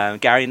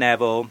 Gary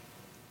Neville,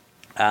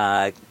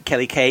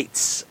 Kelly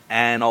Cates,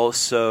 and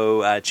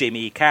also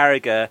Jamie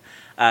Carragher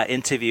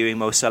interviewing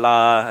Mo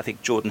Salah, I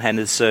think Jordan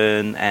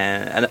Henderson,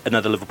 and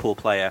another Liverpool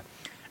player.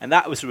 And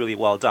that was really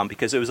well done,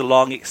 because it was a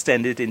long,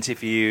 extended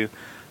interview,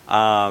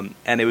 and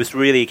it was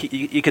really,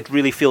 you could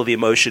really feel the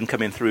emotion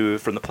coming through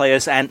from the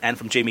players and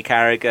from Jamie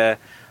Carragher.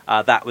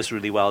 That was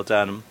really well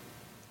done.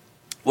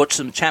 Watched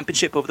some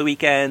championship over the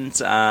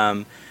weekend.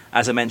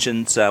 As I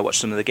mentioned,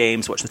 watched some of the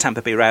games. Watched the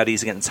Tampa Bay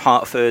Rowdies against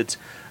Hartford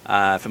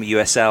from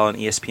USL on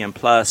ESPN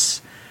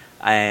Plus.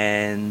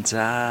 And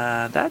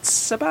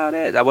that's about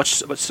it. I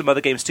watched some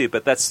other games too,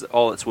 but that's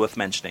all that's worth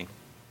mentioning.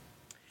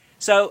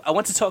 So I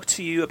want to talk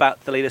to you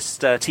about the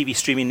latest TV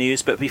streaming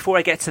news, but before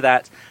I get to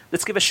that,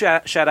 let's give a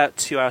shout out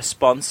to our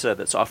sponsor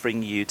that's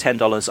offering you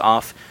 $10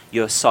 off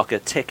your soccer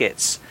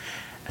tickets.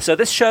 So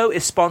this show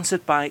is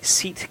sponsored by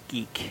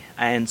SeatGeek,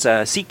 and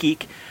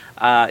SeatGeek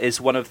is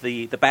one of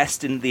the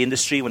best in the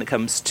industry when it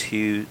comes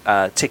to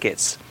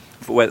tickets,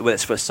 whether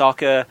it's for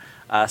soccer,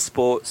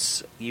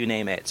 sports, you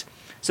name it.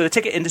 So the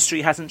ticket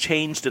industry hasn't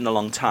changed in a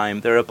long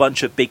time. There are a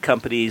bunch of big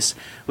companies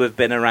who have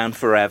been around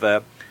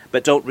forever,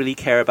 but don't really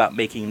care about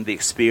making the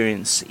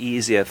experience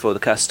easier for the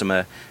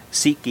customer.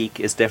 SeatGeek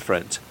is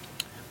different.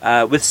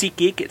 With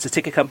SeatGeek, it's a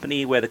ticket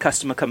company where the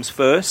customer comes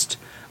first,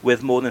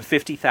 with more than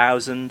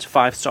 50,000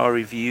 5-star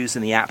reviews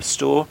in the App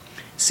Store.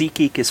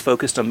 SeatGeek is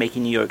focused on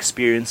making your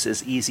experience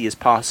as easy as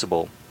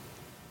possible.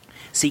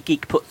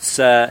 SeatGeek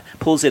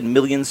pulls in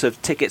millions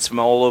of tickets from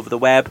all over the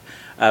web,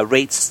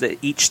 rates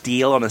each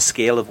deal on a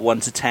scale of 1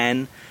 to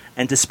 10,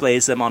 and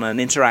displays them on an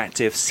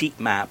interactive seat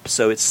map,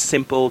 so it's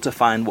simple to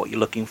find what you're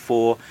looking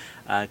for.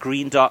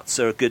 Green dots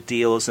are good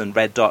deals and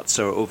red dots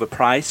are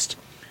overpriced.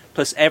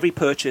 Plus, every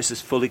purchase is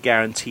fully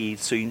guaranteed,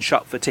 so you can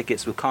shop for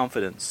tickets with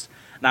confidence.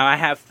 Now, I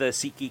have the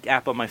SeatGeek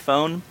app on my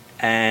phone,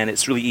 and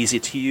it's really easy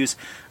to use.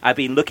 I've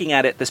been looking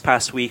at it this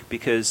past week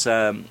because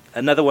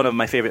another one of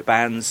my favorite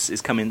bands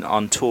is coming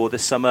on tour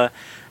this summer,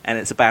 and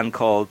it's a band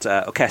called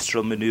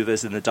Orchestral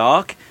Maneuvers in the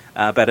Dark,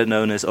 better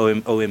known as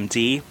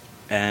OMD.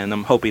 And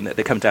I'm hoping that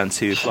they come down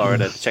to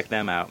Florida to check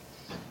them out.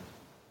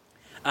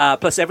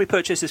 Plus, every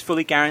purchase is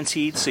fully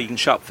guaranteed, so you can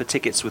shop for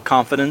tickets with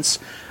confidence.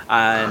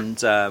 And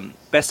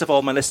best of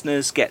all, my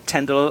listeners get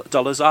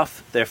 $10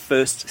 off their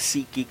first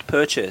SeatGeek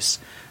purchase.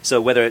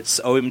 So whether it's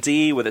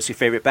OMD, whether it's your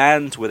favorite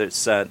band, whether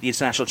it's the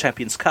International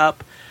Champions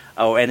Cup,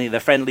 or any of the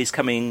friendlies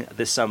coming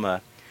this summer.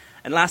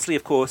 And lastly,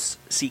 of course,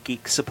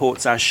 SeatGeek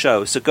supports our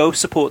show. So go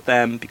support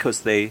them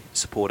because they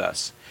support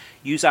us.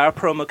 Use our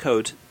promo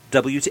code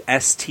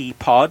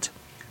WSTPOD.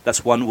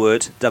 That's one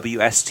word,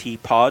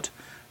 WSTPOD,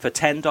 for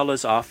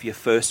 $10 off your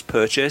first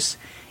purchase.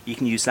 You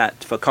can use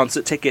that for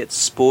concert tickets,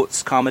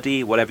 sports,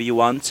 comedy, whatever you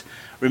want.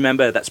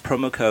 Remember, that's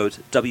promo code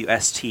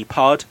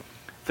WSTPOD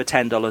for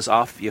 $10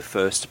 off your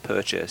first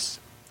purchase.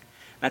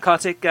 Now,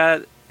 Kartik,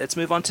 let's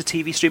move on to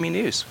TV streaming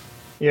news.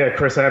 Yeah,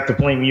 Chris, I have to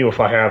blame you if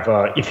I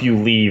have If You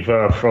Leave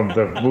from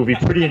the movie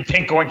Pretty in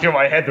Pink going through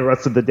my head the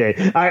rest of the day.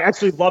 I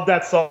actually love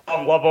that song,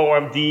 love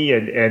OMD,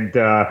 and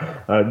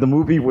the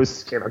movie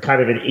was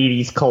kind of an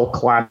 80s cult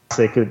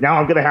classic. Now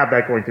I'm going to have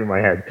that going through my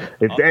head.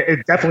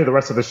 It definitely the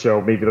rest of the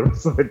show, maybe the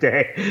rest of the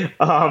day.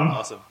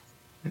 Awesome.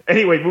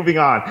 Anyway, moving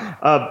on.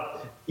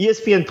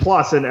 ESPN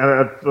Plus, and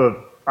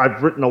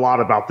I've written a lot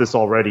about this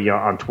already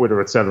on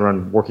Twitter, et cetera,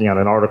 and working on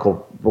an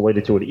article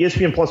related to it.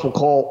 ESPN Plus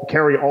will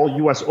carry all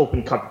U.S.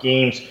 Open Cup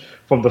games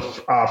from the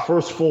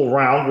first full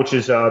round, which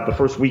is the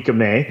first week of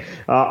May,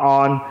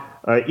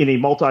 in a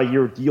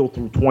multi-year deal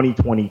through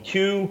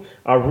 2022.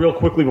 Real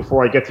quickly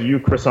before I get to you,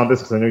 Chris, on this,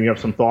 because I know you have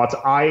some thoughts.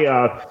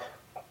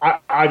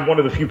 I'm one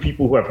of the few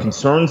people who have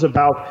concerns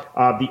about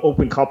the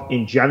Open Cup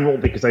in general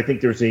because I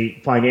think there's a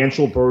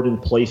financial burden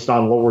placed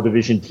on lower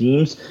division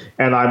teams,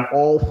 and I'm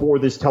all for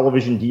this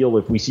television deal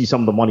if we see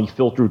some of the money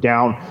filter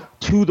down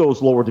to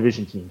those lower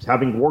division teams.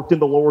 Having worked in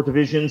the lower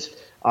divisions,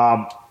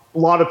 a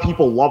lot of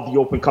people love the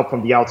Open Cup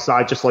from the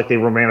outside, just like they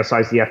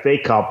romanticize the FA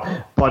Cup,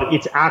 but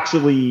it's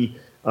actually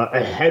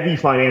a heavy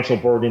financial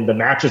burden. The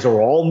matches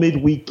are all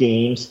midweek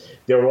games.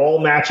 They're all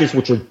matches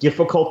which are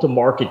difficult to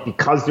market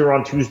because they're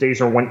on Tuesdays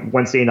or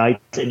Wednesday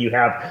nights, and you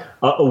have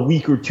a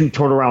week or two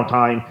turnaround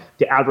time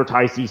to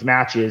advertise these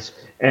matches.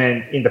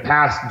 And in the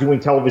past,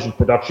 doing television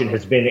production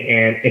has been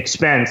an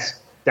expense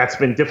that's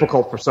been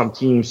difficult for some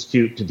teams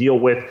to deal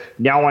with.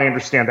 Now I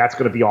understand that's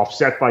going to be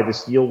offset by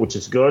this deal, which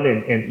is good,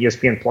 and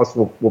ESPN Plus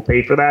will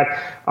pay for that.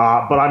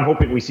 But I'm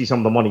hoping we see some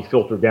of the money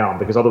filter down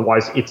because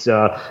otherwise it's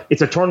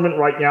a tournament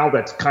right now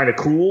that's kind of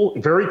cool,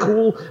 very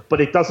cool,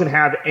 but it doesn't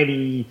have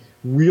any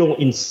real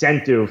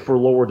incentive for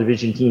lower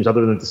division teams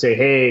other than to say,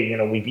 hey,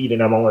 we beat an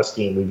MLS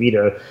team, we beat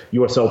a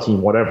USL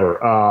team,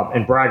 whatever,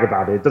 and brag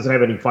about it. It doesn't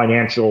have any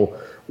financial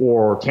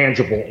or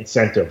tangible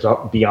incentives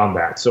beyond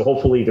that. So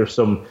hopefully there's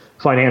some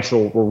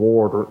financial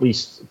reward or at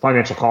least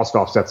financial cost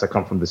offsets that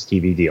come from this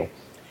TV deal.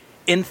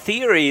 In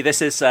theory,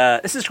 this is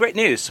great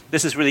news.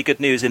 This is really good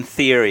news in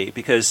theory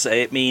because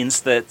it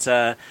means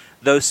that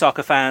those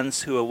soccer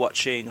fans who are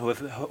watching,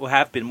 who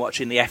have been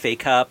watching the FA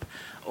Cup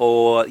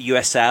or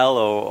USL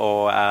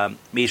or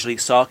Major League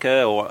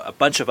Soccer or a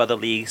bunch of other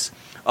leagues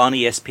on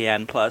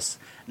ESPN Plus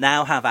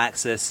now have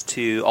access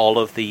to all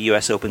of the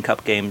US Open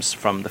Cup games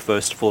from the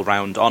first full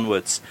round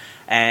onwards.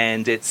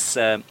 And it's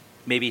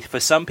maybe for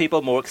some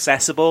people more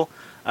accessible,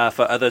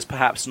 for others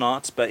perhaps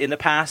not. But in the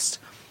past,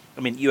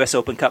 US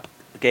Open Cup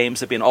games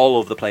have been all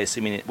over the place.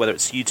 Whether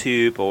it's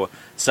YouTube or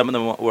some of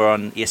them were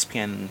on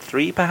ESPN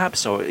 3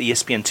 perhaps or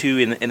ESPN 2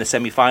 in the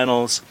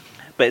semifinals.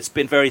 but it's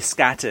been very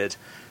scattered.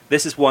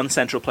 This is one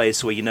central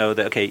place where you know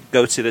that, okay,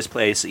 go to this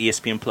place,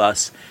 ESPN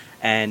Plus,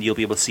 and you'll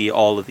be able to see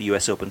all of the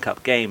US Open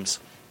Cup games.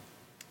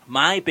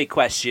 My big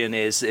question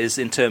is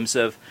in terms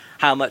of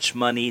how much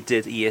money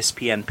did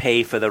ESPN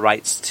pay for the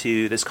rights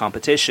to this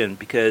competition?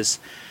 Because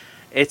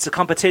it's a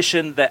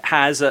competition that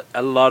has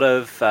a lot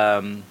of,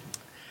 I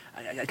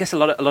guess, a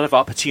lot of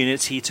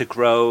opportunity to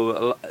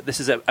grow. This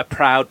is a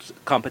proud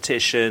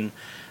competition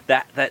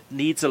that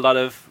needs a lot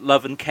of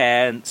love and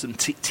care and some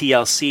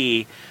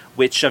TLC,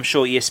 which I'm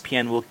sure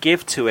ESPN will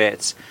give to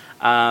it.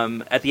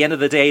 At the end of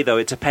the day, though,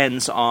 it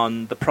depends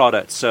on the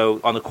product. So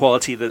on the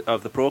quality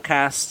of the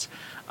broadcast,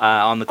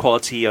 on the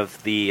quality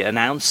of the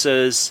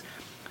announcers.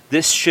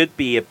 This should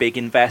be a big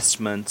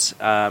investment,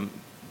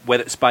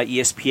 whether it's by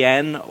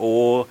ESPN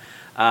or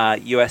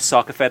US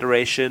Soccer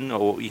Federation,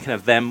 or you can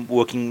have them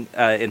working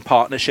in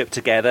partnership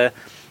together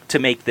to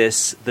make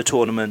this the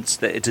tournament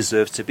that it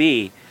deserves to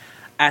be.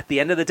 At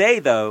the end of the day,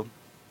 though,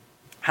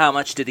 how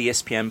much did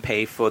ESPN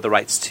pay for the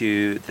rights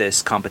to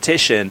this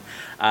competition,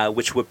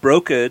 which were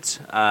brokered?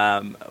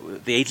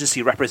 The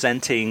agency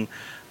representing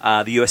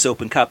the US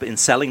Open Cup in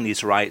selling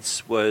these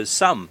rights was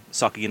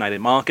Soccer United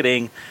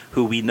Marketing,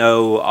 who we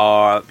know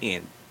are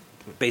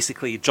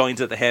basically joined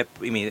at the hip.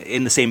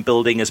 In the same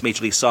building as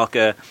Major League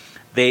Soccer.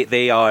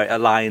 They are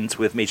aligned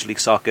with Major League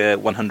Soccer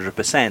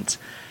 100%.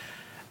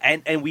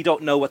 And we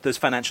don't know what those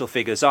financial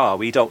figures are.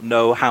 We don't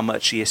know how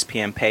much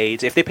ESPN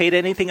paid, if they paid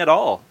anything at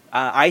all.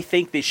 I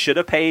think they should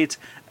have paid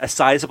a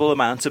sizable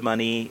amount of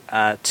money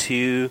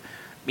to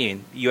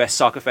US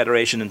Soccer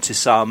Federation and to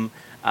some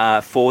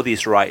for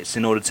these rights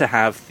in order to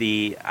have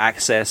the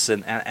access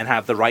and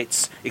have the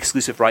rights,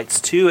 exclusive rights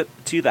to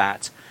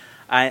that.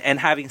 And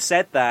having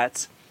said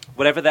that,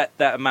 whatever that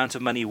amount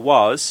of money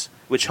was,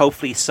 which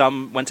hopefully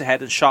some went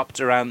ahead and shopped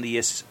around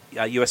the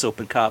US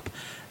Open Cup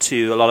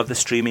to a lot of the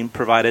streaming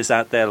providers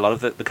out there, a lot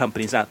of the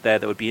companies out there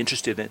that would be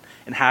interested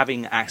in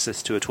having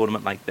access to a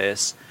tournament like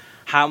this.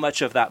 How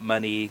much of that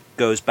money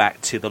goes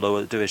back to the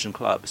lower division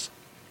clubs,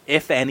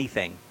 if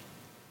anything?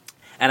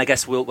 And I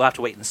guess we'll have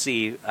to wait and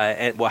see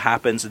what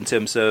happens in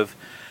terms of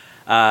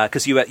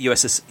because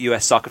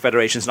US Soccer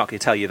Federation is not going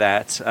to tell you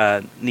that.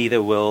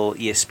 Neither will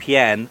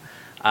ESPN.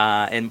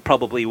 And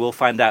probably we'll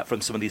find out from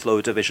some of these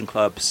lower division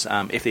clubs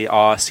if they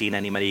are seeing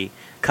any money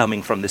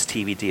coming from this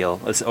TV deal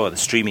or the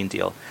streaming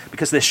deal,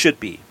 because there should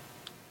be.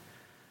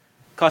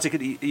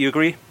 Kartik, you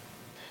agree?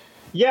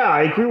 Yeah,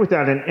 I agree with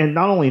that. And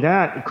not only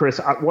that, Chris,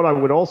 what I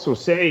would also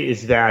say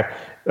is that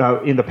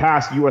in the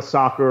past, U.S.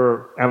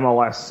 Soccer,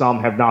 MLS,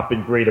 some have not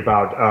been great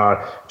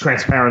about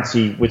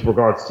transparency with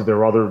regards to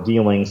their other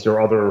dealings,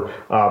 their other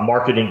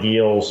marketing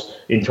deals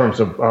in terms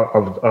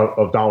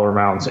of dollar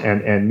amounts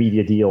and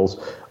media deals.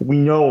 We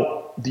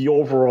know the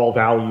overall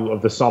value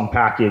of the sum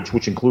package,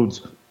 which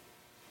includes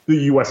the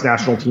U.S.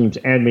 national teams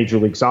and Major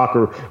League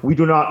Soccer. We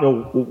do not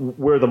know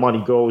where the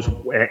money goes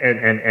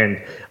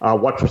and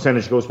what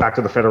percentage goes back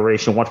to the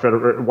federation,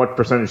 what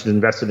percentage is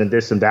invested in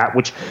this and that,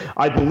 which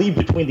I believe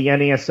between the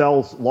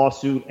NASL's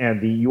lawsuit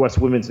and the U.S.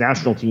 women's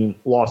national team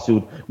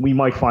lawsuit, we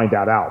might find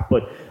that out.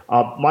 But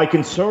my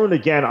concern,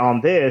 again,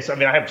 on this, I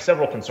have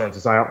several concerns,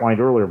 as I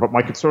outlined earlier, but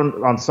my concern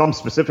on some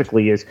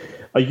specifically is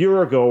a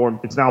year ago, or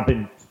it's now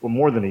been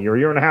more than a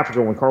year and a half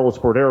ago, when Carlos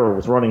Cordero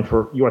was running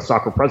for U.S.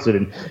 Soccer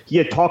president, he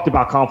had talked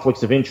about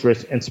conflicts of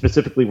interest, and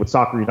specifically with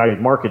Soccer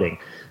United Marketing.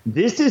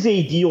 This is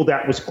a deal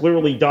that was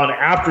clearly done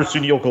after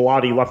Sunil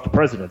Gulati left the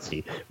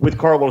presidency, with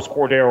Carlos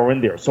Cordero in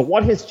there. So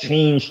what has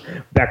changed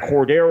that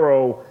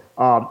Cordero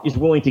is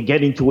willing to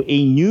get into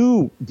a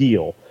new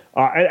deal?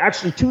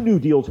 Actually, two new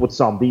deals with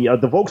some. The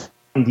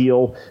Volkswagen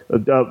deal,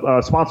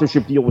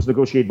 sponsorship deal, was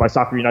negotiated by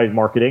Soccer United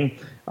Marketing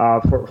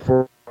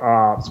for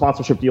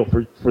sponsorship deal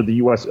for the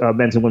U.S.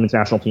 men's and women's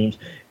national teams.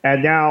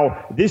 And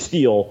now this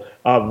deal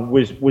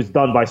was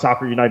done by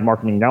Soccer United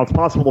Marketing. Now, it's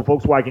possible the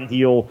Volkswagen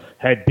deal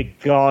had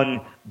begun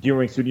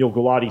during Sunil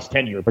Gulati's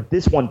tenure, but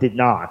this one did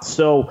not.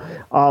 So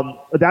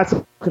that's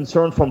a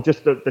concern from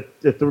just the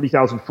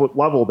 30,000-foot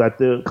level, that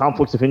the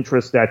conflicts of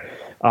interest that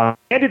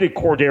candidate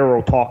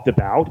Cordero talked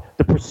about,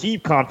 the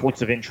perceived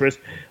conflicts of interest,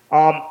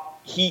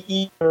 he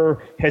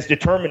either has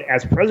determined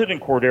as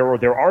President Cordero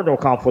there are no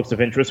conflicts of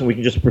interest and we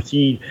can just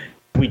proceed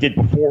as we did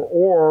before,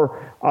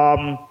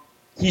 or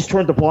he's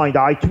turned a blind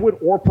eye to it,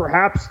 or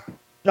perhaps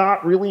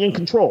not really in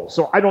control.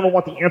 So I don't know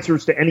what the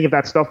answers to any of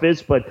that stuff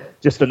is, but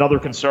just another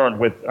concern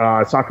with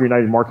Soccer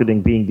United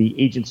Marketing being the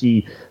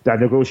agency that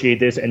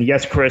negotiated this. And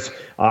yes, Chris,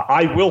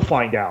 I will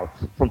find out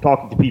from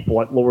talking to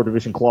people at lower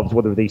division clubs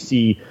whether they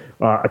see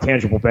a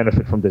tangible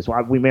benefit from this.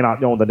 We may not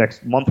know in the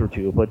next month or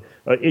two, but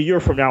a year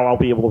from now, I'll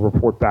be able to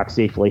report back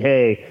safely,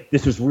 hey,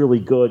 this was really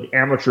good.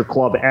 Amateur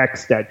club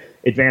X that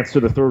advanced to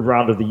the third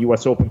round of the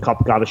U.S. Open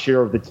Cup got a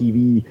share of the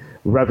TV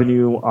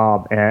revenue,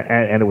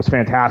 and it was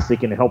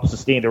fantastic, and it helped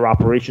sustain their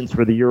operations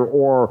for the year.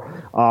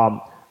 Or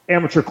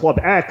Amateur Club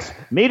X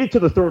made it to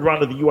the third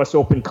round of the U.S.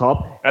 Open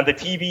Cup, and the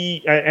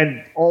TV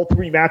and all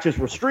three matches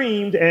were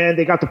streamed, and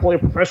they got to play a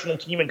professional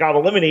team and got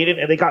eliminated,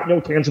 and they got no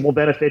tangible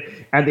benefit,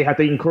 and they had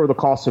to incur the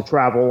cost of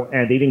travel,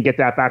 and they didn't get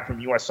that back from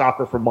U.S.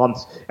 Soccer for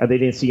months, and they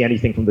didn't see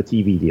anything from the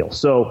TV deal.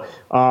 So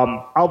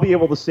I'll be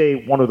able to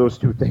say one of those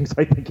two things,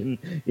 I think,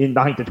 in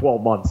 9 to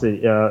 12 months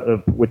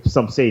with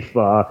some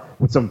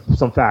with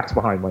some facts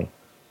behind me.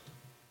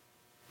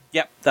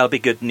 Yep, that'll be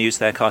good news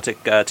there,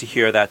 Kartik, to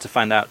hear that, to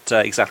find out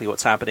exactly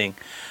what's happening.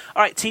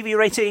 All right, TV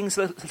ratings,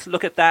 let's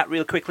look at that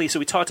real quickly. So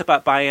we talked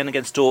about Bayern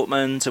against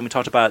Dortmund, and we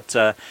talked about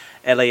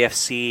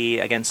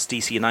LAFC against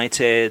DC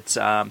United.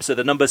 So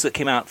the numbers that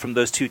came out from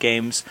those two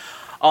games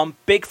on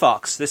Big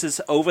Fox. This is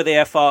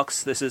over-the-air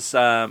Fox. This is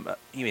a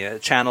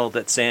channel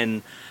that's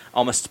in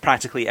almost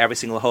practically every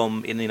single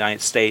home in the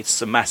United States.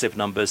 Some massive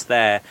numbers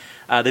there.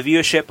 The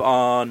viewership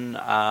on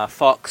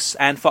Fox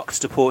and Fox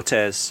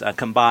Deportes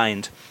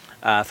combined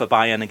for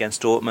Bayern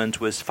against Dortmund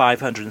was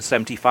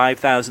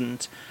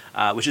 575,000,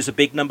 which is a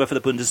big number for the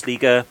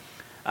Bundesliga.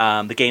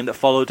 The game that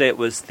followed it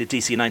was the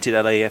DC United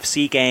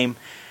LAFC game.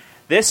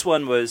 This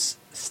one was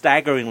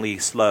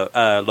staggeringly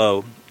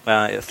low.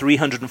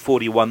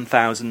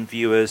 341,000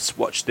 viewers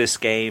watched this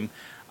game.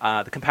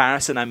 The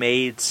comparison I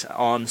made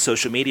on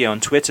social media,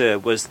 on Twitter,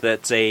 was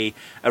that a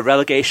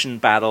relegation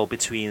battle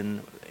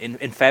between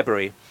in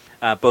February,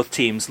 both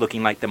teams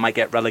looking like they might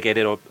get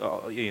relegated or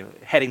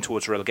heading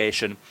towards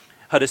relegation.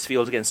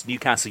 Huddersfield against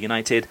Newcastle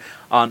United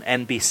on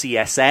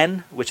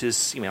NBCSN, which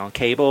is on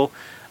cable,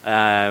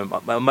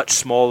 a much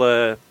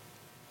smaller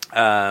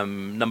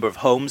number of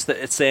homes that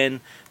it's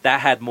in.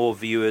 That had more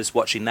viewers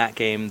watching that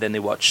game than they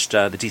watched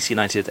the DC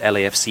United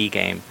LAFC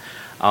game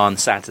on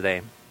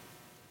Saturday.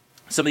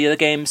 Some of the other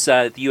games,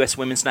 the US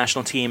women's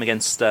national team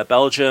against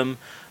Belgium,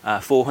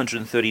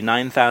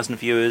 439,000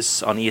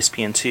 viewers on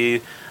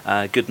ESPN2,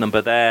 good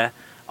number there.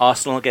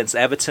 Arsenal against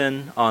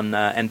Everton on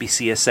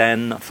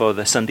NBCSN for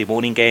the Sunday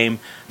morning game,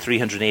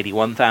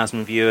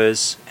 381,000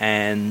 viewers.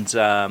 And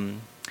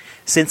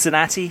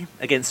Cincinnati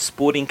against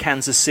Sporting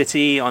Kansas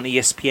City on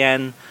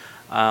ESPN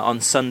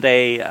on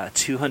Sunday,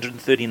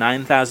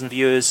 239,000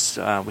 viewers,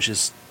 which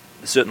is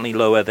certainly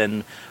lower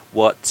than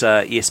what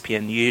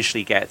ESPN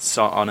usually gets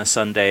on a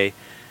Sunday.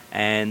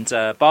 And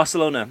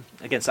Barcelona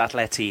against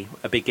Atleti,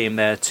 a big game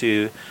there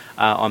too,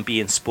 on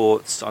beIN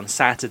Sports on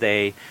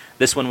Saturday.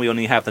 This one we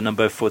only have the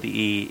number for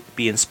the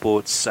beIN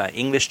Sports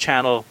English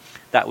channel.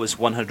 That was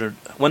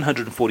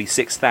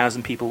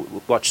 146,000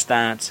 people watched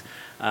that.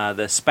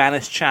 The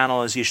Spanish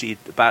channel is usually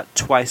about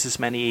twice as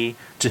many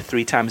to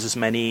 3 times as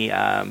many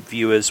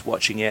viewers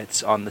watching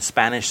it on the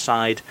Spanish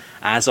side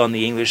as on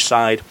the English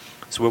side.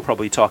 So we're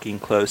probably talking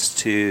close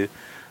to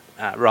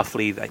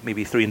roughly like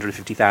maybe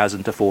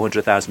 350,000 to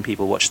 400,000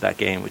 people watched that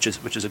game, which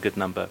is a good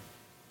number.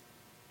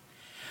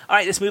 All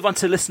right, let's move on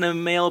to listener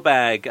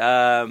mailbag.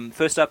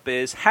 First up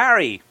is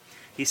Harry.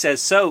 He says,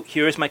 so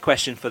here is my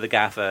question for the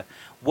gaffer.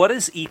 What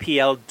is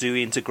EPL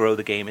doing to grow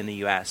the game in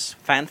the US?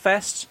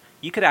 FanFest?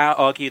 You could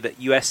argue that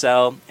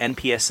USL,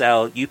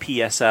 NPSL,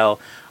 UPSL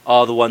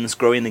are the ones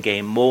growing the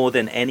game more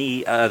than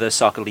any other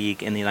soccer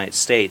league in the United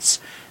States.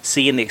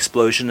 Seeing the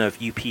explosion of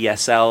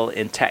UPSL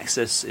in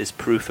Texas is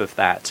proof of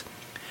that.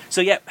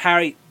 So yeah,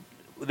 Harry,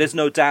 there's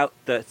no doubt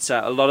that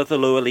a lot of the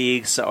lower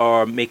leagues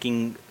are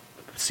making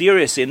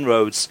serious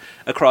inroads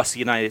across the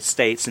United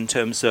States in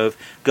terms of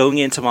going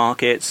into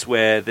markets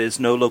where there's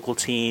no local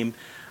team,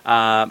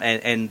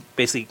 and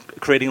basically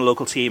creating a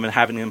local team and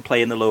having them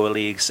play in the lower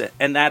leagues.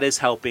 And that is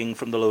helping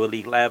from the lower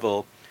league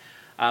level.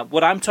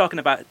 What I'm talking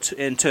about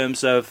in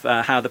terms of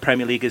how the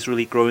Premier League is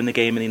really growing the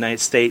game in the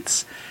United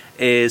States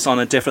is on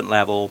a different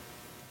level,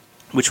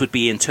 which would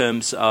be in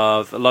terms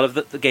of a lot of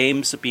the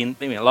games being,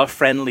 a lot of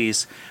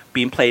friendlies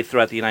being played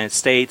throughout the United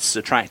States,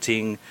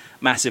 attracting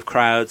massive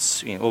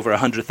crowds, over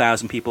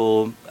 100,000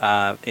 people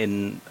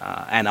in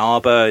Ann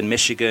Arbor, in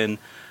Michigan,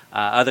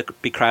 other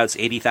big crowds,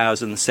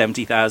 80,000,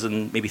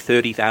 70,000, maybe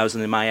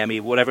 30,000 in Miami,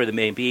 whatever it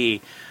may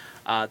be.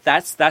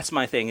 That's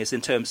my thing, is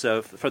in terms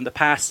of from the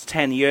past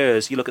 10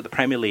 years, you look at the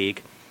Premier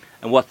League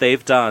and what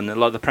they've done, a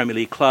lot of the Premier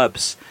League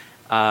clubs.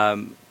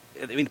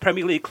 The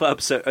Premier League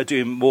clubs are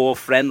doing more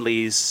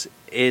friendlies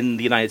in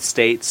the United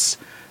States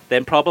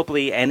than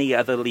probably any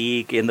other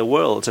league in the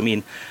world. I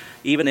mean,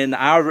 even in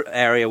our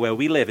area where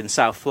we live in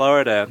South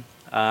Florida,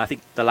 I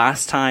think the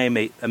last time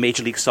a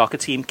Major League Soccer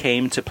team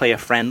came to play a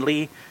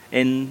friendly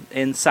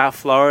in South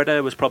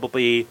Florida was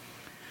probably,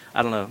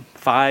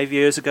 5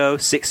 years ago,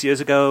 6 years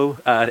ago.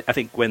 I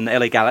think when the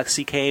LA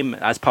Galaxy came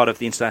as part of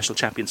the International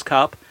Champions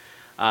Cup.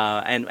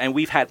 And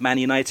we've had Man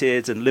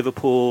United and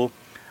Liverpool,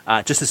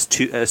 just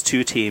as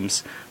two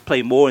teams,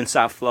 play more in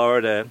South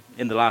Florida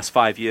in the last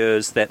 5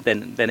 years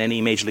than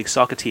any Major League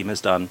Soccer team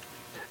has done.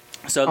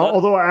 So,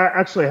 although I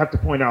actually have to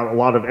point out, a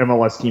lot of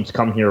MLS teams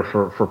come here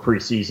for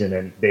preseason,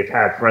 and they've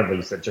had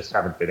friendlies that just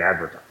haven't been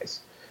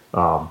advertised.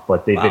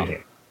 But they've been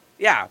here.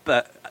 Yeah,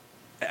 but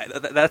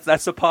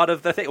that's a part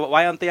of the thing.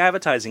 Why aren't they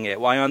advertising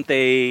it? Why aren't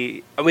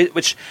they?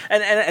 Which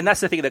and that's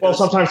the thing that. Well,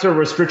 sometimes there are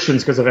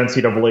restrictions because of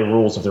NCAA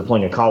rules. If they're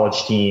playing a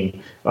college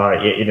team, the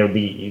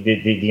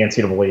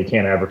NCAA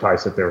can't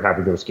advertise that they're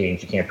having those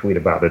games. You can't tweet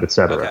about it,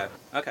 etc.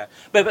 Okay,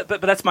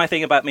 but that's my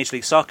thing about Major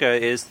League Soccer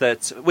is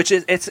that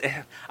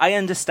I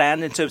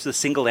understand in terms of the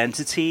single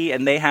entity,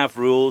 and they have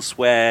rules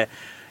where.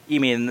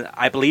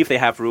 I believe they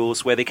have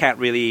rules where they can't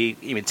really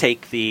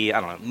take the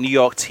New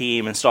York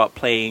team and start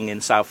playing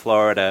in South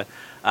Florida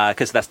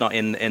because that's not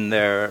in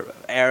their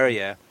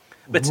area.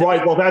 But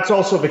right. Well, that's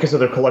also because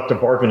of their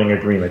collective bargaining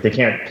agreement. They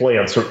can't play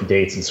on certain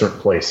dates in certain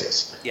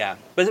places. Yeah,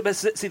 but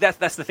see,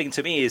 that's the thing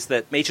to me is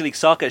that Major League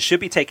Soccer should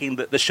be taking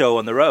the show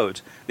on the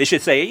road. They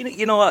should say,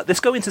 you know what,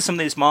 let's go into some of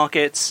these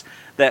markets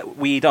that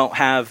we don't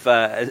have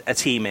a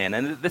team in,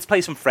 and let's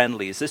play some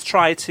friendlies. Let's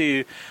try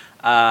to.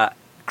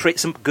 Create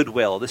some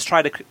goodwill. Let's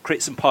try to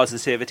create some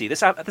positivity.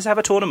 Let's have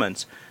a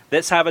tournament.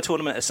 Let's have a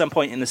tournament at some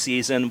point in the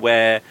season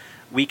where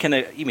we can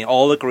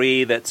all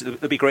agree that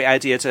it would be a great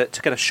idea to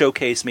kind of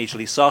showcase Major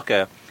League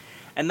Soccer.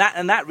 And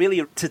that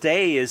really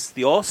today is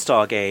the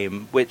All-Star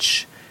game,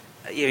 which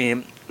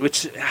to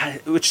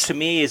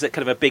me is a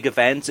kind of a big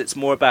event. It's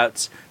more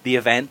about the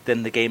event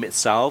than the game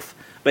itself.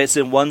 But it's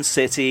in one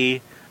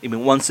city,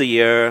 once a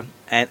year,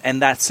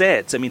 and that's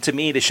it. To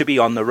me, they should be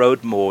on the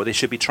road more. They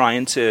should be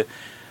trying to.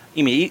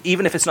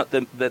 Even if it's not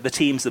the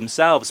teams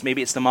themselves,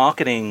 maybe it's the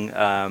marketing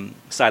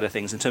side of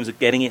things in terms of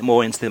getting it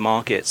more into the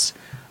markets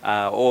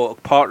or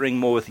partnering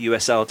more with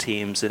USL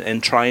teams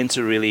and trying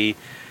to really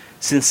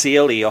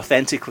sincerely,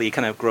 authentically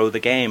kind of grow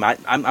the game.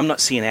 I'm not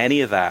seeing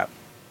any of that.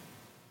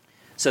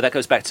 So that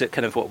goes back to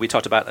kind of what we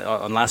talked about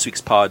on last week's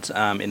pod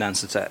in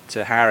answer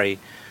to Harry.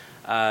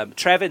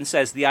 Trevin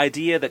says, the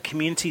idea that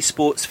community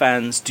sports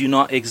fans do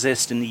not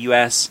exist in the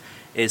US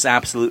is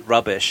absolute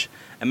rubbish.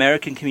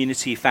 American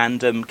community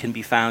fandom can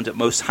be found at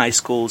most high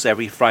schools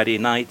every Friday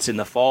night in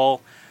the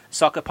fall.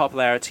 Soccer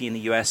popularity in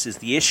the US is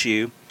the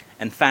issue,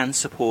 and fan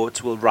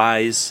support will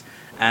rise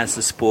as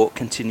the sport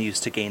continues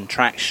to gain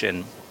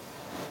traction.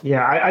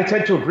 Yeah, I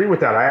tend to agree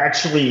with that. I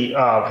actually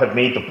have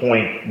made the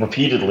point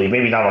repeatedly,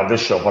 maybe not on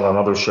this show, but on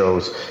other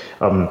shows,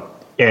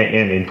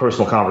 and in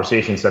personal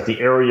conversations, that the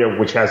area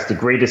which has the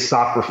greatest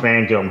soccer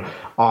fandom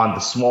on the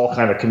small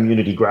kind of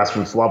community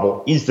grassroots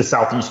level is the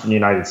southeastern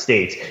United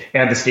States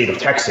and the state of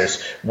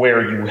Texas,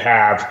 where you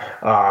have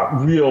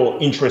real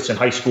interest in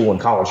high school and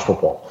college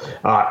football.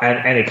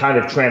 And it kind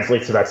of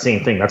translates to that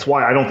same thing. That's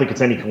why I don't think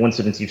it's any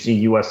coincidence you've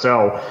seen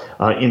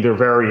USL in their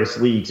various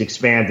leagues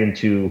expand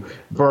into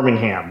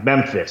Birmingham,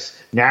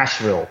 Memphis,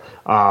 Nashville,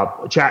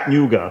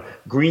 Chattanooga,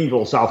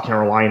 Greenville, South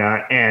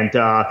Carolina, and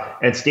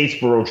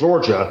Statesboro,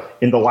 Georgia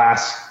in the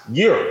last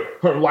year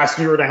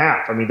and a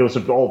half. Those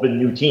have all been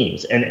new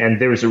teams,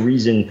 and there's a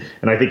reason.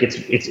 And I think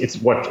it's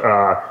what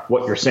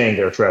you're saying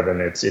there, Trevin.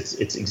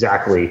 It's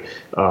exactly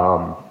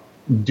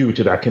due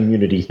to that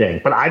community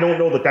thing. But I don't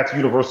know that that's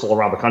universal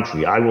around the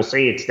country. I will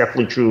say it's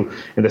definitely true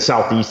in the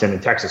Southeast and in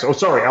Texas. Oh,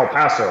 sorry, El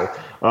Paso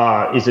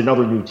is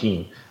another new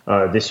team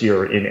this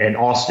year in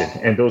Austin,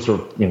 and those are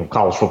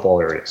college football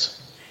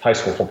areas, high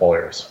school football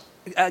areas.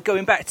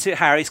 Going back to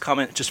Harry's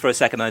comment just for a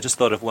second, I just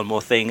thought of one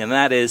more thing, and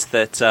that is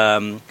that,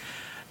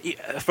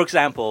 for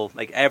example,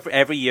 like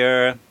every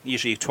year,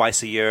 usually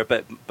twice a year,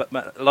 but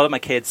a lot of my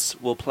kids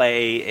will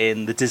play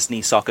in the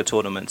Disney soccer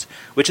tournament,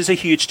 which is a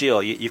huge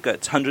deal. You've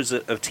got hundreds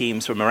of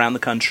teams from around the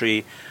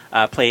country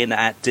playing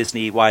at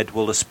Disney Wide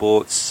World of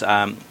Sports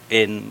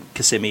in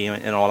Kissimmee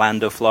in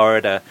Orlando,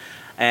 Florida.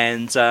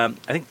 And I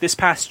think this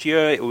past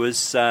year it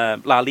was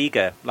La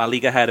Liga. La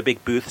Liga had a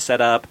big booth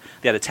set up.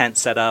 They had a tent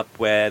set up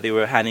where they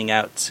were handing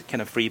out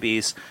kind of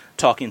freebies,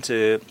 talking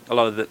to a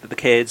lot of the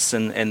kids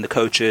and the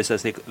coaches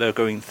as they're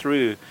going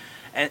through.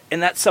 And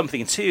that's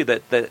something, too,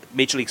 that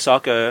Major League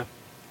Soccer,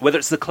 whether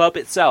it's the club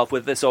itself,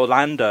 whether it's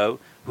Orlando,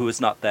 who is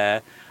not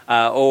there,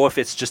 or if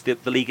it's just the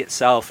league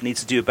itself,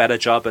 needs to do a better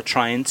job of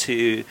trying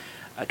to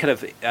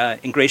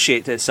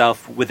ingratiate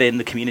itself within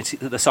the community,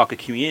 the soccer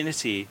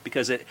community,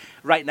 because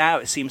right now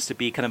it seems to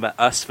be kind of an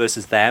us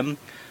versus them,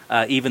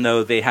 even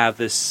though they have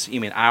this,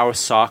 our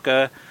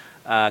soccer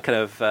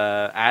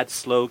ad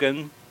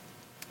slogan,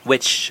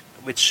 which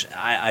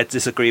I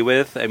disagree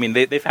with.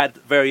 They've had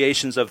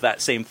variations of that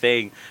same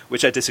thing,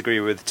 which I disagree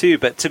with too.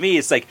 But to me,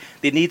 it's like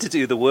they need to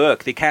do the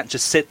work. They can't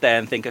just sit there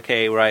and think,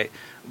 okay, right,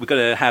 we're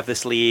going to have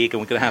this league and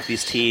we're going to have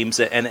these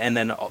teams, and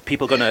then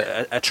people are going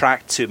to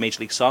attract to Major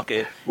League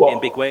Soccer in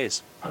big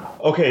ways.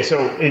 Okay, so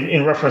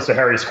in reference to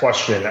Harry's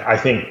question, I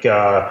think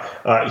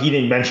he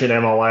didn't mention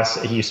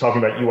MLS. He's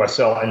talking about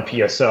USL,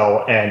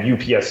 NPSL, and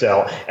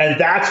UPSL, and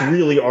that's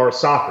really our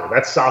soccer.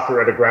 That's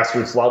soccer at a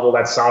grassroots level.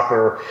 That's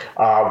soccer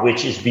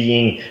which is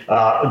being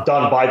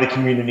done by the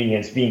community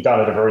and it's being done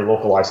at a very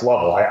localized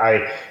level.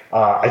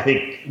 I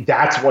think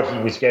that's what he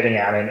was getting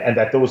at, and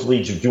that those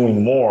leagues are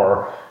doing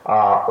more.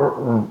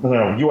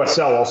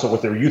 USL also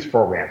with their youth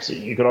programs,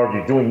 you could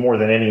argue doing more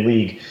than any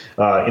league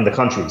in the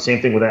country.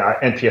 Same thing with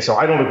NPSL.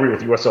 I don't agree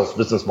with USL's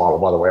business model,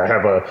 by the way. I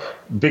have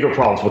bigger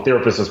problems with their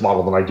business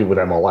model than I do with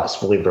MLS,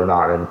 believe it or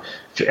not. And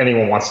if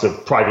anyone wants to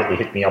privately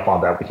hit me up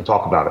on that, we can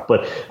talk about it.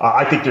 But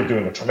I think they're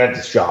doing a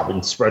tremendous job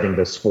in spreading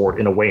the sport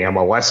in a way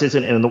MLS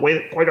isn't, and in the way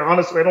that, quite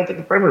honestly, I don't think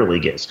the Premier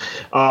League is.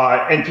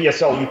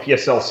 NPSL,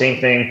 UPSL,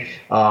 same thing.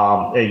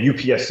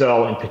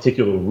 UPSL in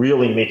particular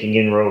really making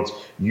inroads.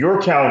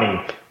 Your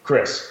county,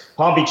 Chris,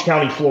 Palm Beach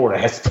County, Florida,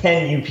 has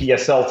 10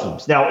 UPSL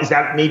teams. Now, is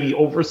that maybe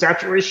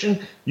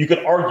oversaturation? You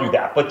could argue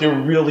that, but they're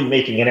really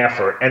making an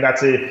effort. And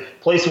that's a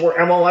place where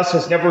MLS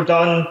has never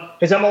done.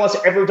 Has MLS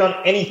ever done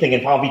anything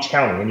in Palm Beach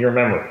County, in your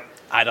memory?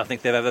 I don't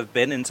think they've ever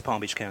been into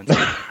Palm Beach County.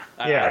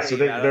 So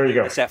there you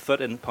go. Set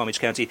foot in Palm Beach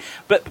County.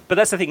 But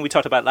that's the thing we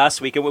talked about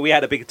last week, and what we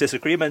had a big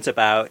disagreement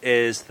about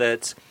is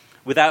that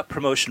without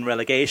promotion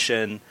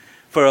relegation,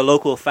 for a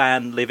local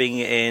fan living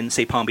in,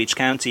 say, Palm Beach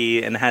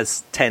County and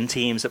has 10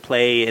 teams that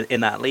play in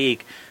that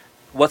league,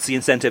 what's the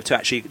incentive to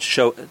actually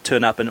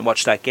turn up and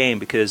watch that game?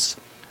 Because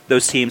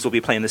those teams will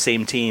be playing the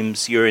same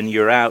teams year in,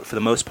 year out for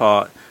the most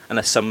part,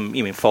 unless some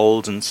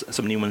fold and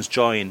some new ones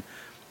join.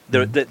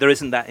 There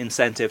isn't that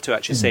incentive to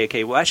actually say,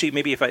 okay, well, actually,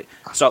 maybe if I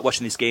start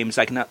watching these games,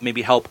 I can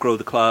maybe help grow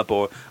the club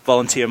or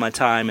volunteer my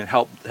time and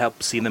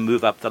help see them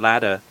move up the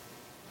ladder.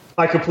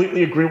 I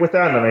completely agree with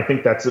that, and I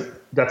think that's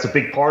a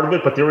big part of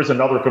it. But there is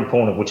another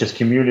component, which is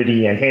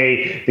community. And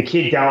hey,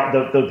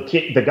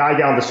 the guy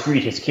down the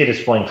street, his kid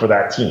is playing for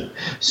that team.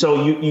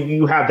 So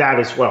you have that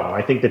as well. And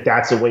I think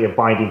that's a way of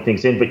binding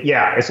things in. But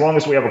yeah, as long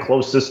as we have a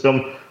closed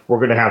system, we're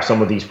going to have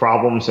some of these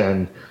problems.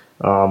 And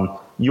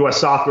U.S.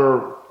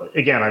 Soccer,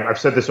 again, I've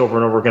said this over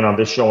and over again on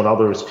this show and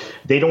others,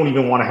 they don't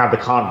even want to have the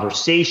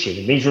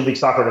conversation. Major League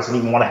Soccer doesn't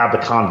even want to have the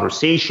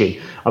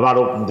conversation about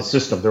opening the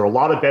system. There are a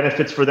lot of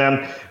benefits for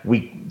them.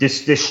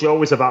 This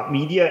show is about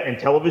media and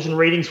television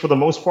ratings for the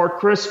most part,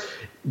 Chris.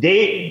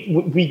 Every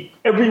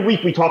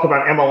week we talk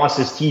about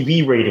MLS's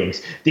TV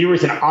ratings. There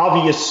is an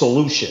obvious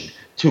solution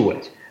to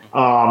it.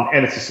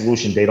 And it's a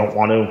solution they don't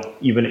want to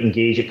even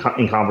engage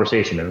in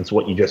conversation, and it's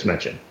what you just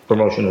mentioned: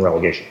 promotion and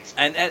relegation.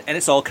 And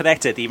it's all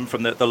connected, even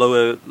from the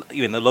lower,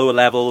 even the lower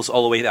levels,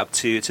 all the way up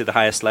to the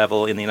highest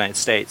level in the United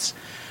States.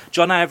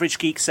 John Average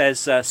Geek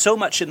says, so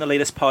much in the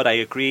latest pod I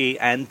agree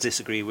and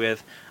disagree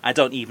with. I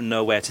don't even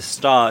know where to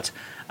start.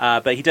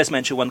 But he does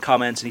mention one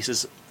comment, and he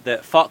says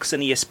that Fox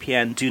and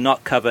ESPN do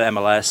not cover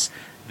MLS;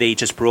 they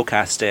just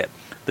broadcast it.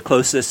 The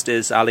closest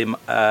is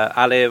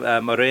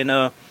Ale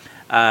Moreno.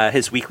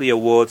 His weekly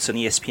awards on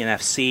ESPN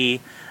FC,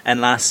 and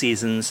last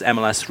season's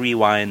MLS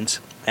Rewind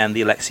and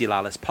the Alexi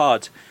Lalas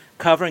pod.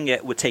 Covering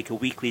it would take a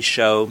weekly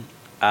show,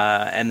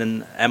 and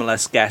then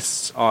MLS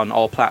guests on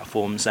all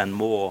platforms and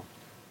more.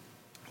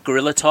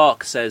 Gorilla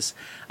Talk says,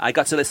 I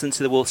got to listen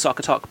to the World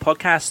Soccer Talk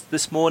podcast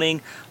this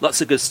morning.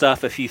 Lots of good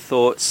stuff, a few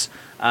thoughts.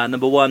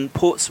 Number one,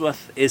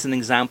 Portsmouth is an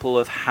example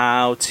of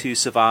how to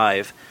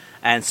survive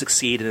and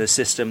succeed in a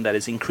system that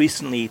is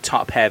increasingly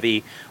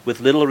top-heavy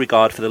with little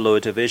regard for the lower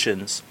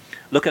divisions.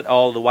 Look at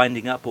all the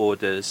winding up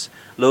orders.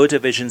 Lower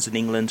divisions in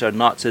England are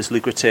not as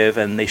lucrative,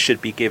 and they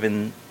should be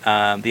given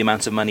the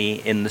amount of money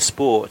in the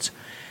sport.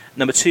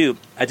 Number two,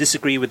 I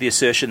disagree with the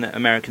assertion that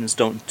Americans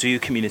don't do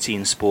community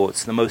in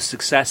sports. The most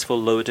successful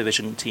lower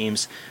division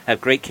teams have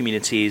great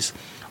communities.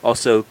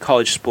 Also,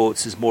 college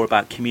sports is more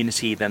about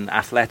community than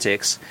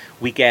athletics.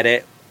 We get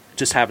it,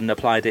 just haven't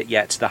applied it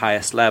yet to the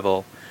highest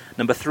level.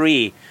 Number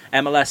three,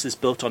 MLS is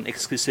built on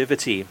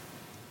exclusivity.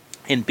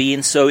 In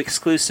being so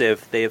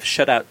exclusive, they have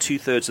shut out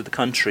 2/3 of the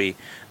country.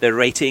 Their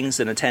ratings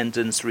and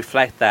attendance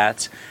reflect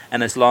that,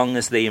 and as long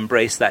as they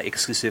embrace that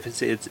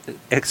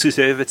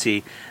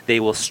exclusivity, they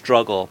will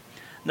struggle.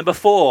 Number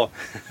four,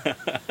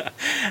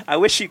 I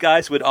wish you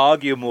guys would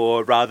argue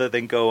more rather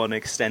than go on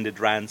extended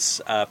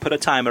rants. Put a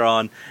timer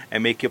on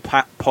and make your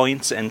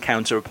point and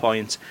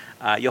counterpoint.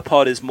 Your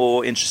pod is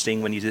more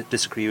interesting when you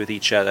disagree with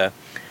each other.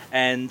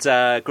 And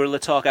Gorilla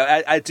Talk,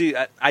 I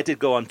did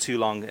go on too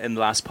long in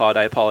the last pod.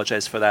 I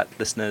apologize for that,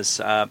 listeners.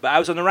 But I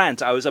was on a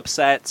rant. I was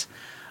upset,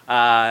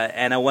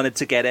 and I wanted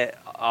to get it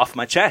off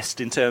my chest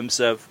in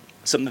terms of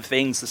some of the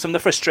things, some of the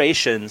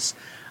frustrations,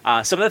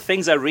 some of the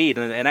things I read.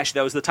 And actually,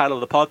 that was the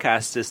title of the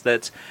podcast, is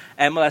that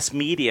MLS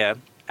media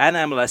and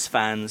MLS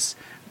fans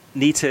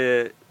need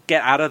to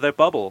get out of their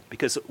bubble,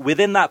 because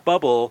within that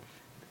bubble,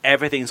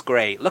 everything's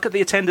great. Look at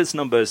the attendance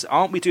numbers.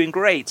 Aren't we doing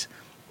great?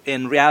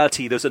 In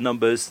reality, those are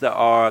numbers that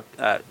are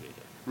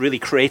really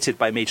created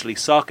by Major League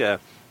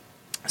Soccer.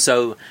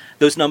 So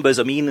those numbers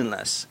are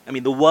meaningless. I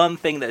mean, the one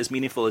thing that is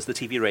meaningful is the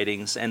TV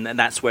ratings, and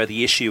that's where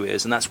the issue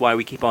is, and that's why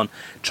we keep on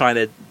trying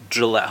to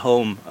drill that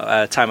home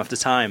time after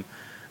time.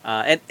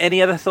 And any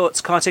other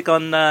thoughts, Kartik,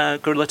 on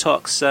Gorilla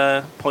Talk's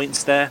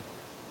points there?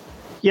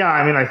 Yeah,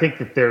 I mean, I think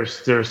that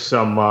there's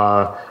some.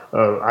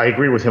 I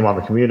agree with him on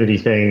the community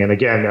thing, and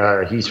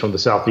again, he's from the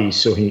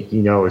Southeast, so he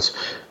knows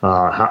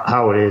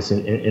how it is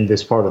in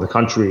this part of the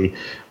country.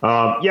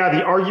 Yeah,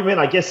 the argument.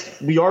 I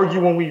guess we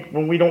argue when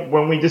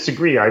we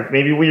disagree.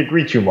 Maybe we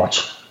agree too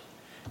much.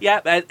 Yeah,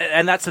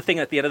 and that's the thing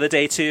at the end of the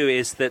day, too,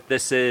 is that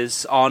this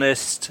is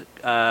honest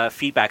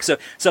feedback. So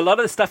a lot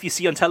of the stuff you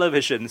see on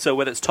television, so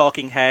whether it's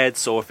talking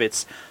heads or if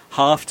it's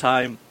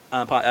halftime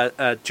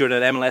during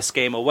an MLS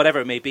game or whatever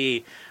it may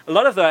be, a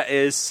lot of that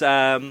is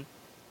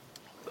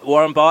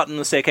Warren Barton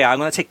will say, okay, I'm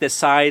going to take this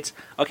side.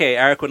 Okay,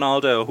 Eric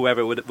Ronaldo,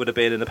 whoever would have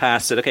been in the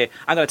past, said, okay,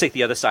 I'm going to take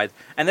the other side.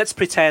 And let's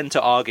pretend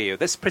to argue.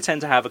 Let's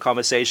pretend to have a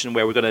conversation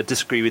where we're going to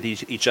disagree with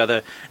each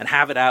other and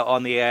have it out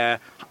on the air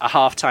a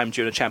halftime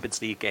during a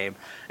Champions League game.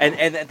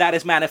 And that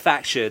is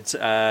manufactured,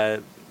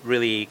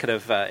 really kind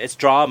of, it's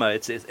drama,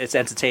 it's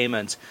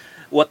entertainment.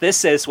 What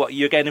this is, what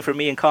you're getting from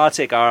me and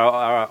Kartik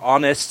are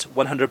honest,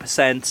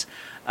 100%,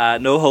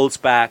 no holds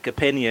back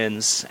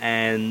opinions,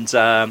 and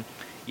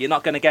you're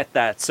not going to get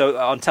that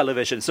on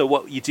television. So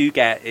what you do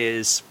get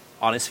is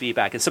honest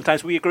feedback, and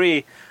sometimes we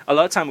agree. A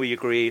lot of time we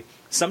agree.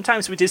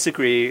 Sometimes we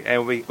disagree,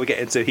 and we get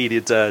into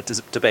heated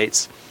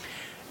debates.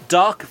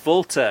 Dark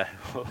Volta,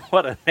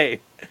 what a name,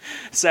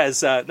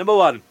 says, number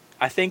one,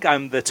 I think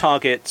I'm the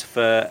target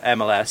for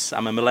MLS.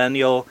 I'm a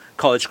millennial,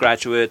 college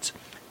graduate,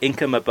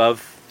 income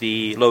above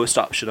the lowest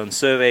option on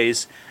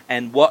surveys,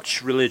 and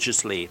watch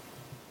religiously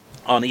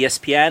on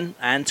ESPN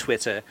and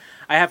Twitter.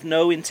 I have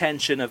no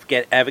intention of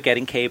ever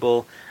getting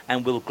cable,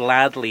 and will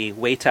gladly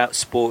wait out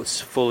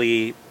sports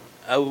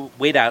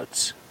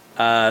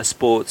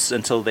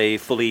until they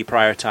fully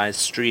prioritize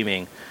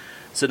streaming.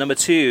 So number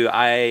two,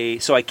 I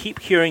keep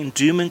hearing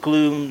doom and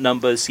gloom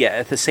numbers, yet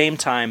at the same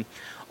time,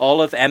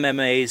 all of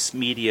MMA's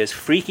media is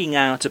freaking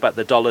out about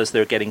the dollars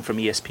they're getting from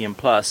ESPN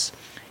Plus.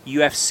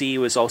 UFC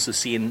was also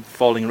seeing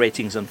falling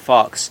ratings on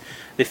Fox.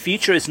 The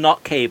future is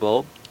not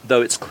cable,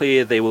 though it's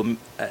clear they will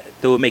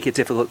make it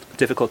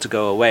difficult to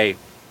go away.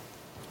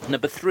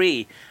 Number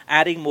three,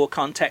 adding more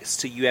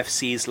context to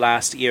UFC's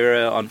last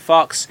era on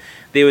Fox,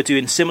 they were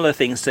doing similar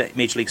things to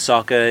Major League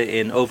Soccer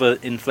in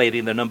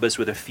overinflating their numbers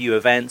with a few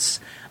events.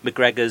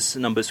 McGregor's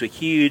numbers were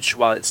huge,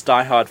 while its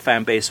diehard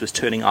fan base was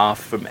turning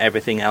off from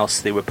everything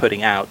else they were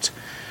putting out.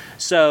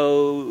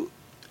 So,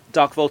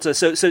 Dark Volta,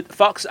 so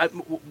Fox,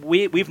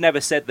 we've never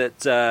said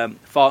that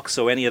Fox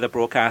or any other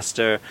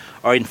broadcaster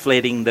are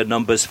inflating the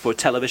numbers for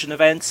television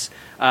events.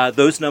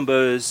 Those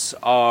numbers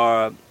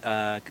are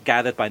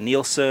gathered by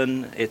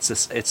Nielsen. It's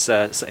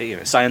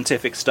a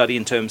scientific study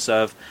in terms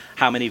of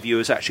how many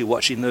viewers are actually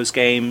watching those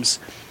games.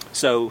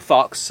 So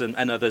Fox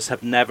and others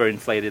have never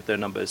inflated their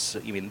numbers.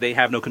 I mean, they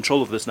have no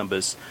control of those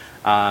numbers,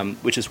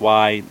 which is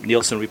why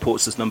Nielsen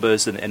reports those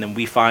numbers, and then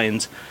we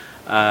find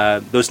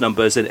those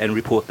numbers and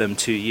report them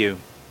to you.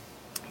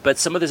 But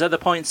some of these other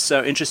points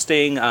are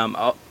interesting.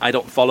 I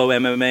don't follow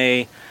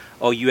MMA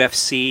or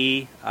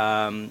UFC.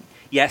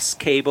 Yes,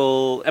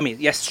 cable. I mean,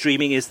 yes,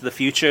 streaming is the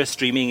future.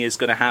 Streaming is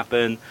going to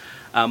happen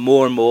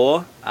more and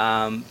more.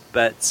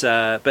 But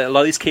a lot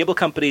of these cable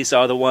companies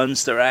are the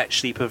ones that are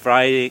actually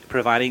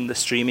providing the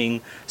streaming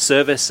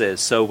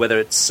services. So whether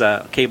it's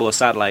cable or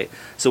satellite.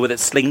 So whether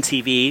it's Sling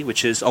TV,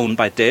 which is owned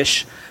by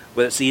Dish,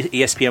 whether it's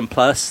ESPN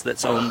Plus,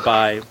 that's owned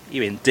by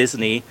even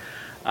Disney.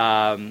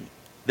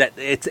 That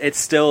it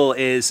still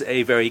is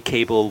a very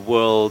cable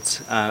world,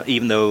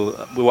 even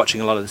though we're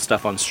watching a lot of the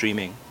stuff on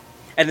streaming.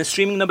 And the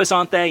streaming numbers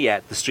aren't there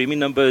yet. The streaming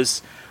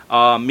numbers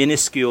are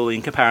minuscule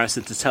in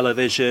comparison to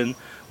television,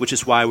 which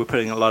is why we're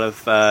putting a lot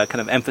of kind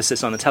of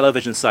emphasis on the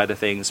television side of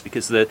things,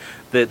 because the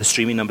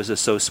streaming numbers are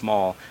so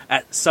small.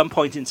 At some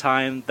point in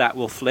time, that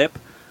will flip,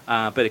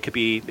 but it could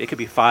be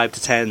 5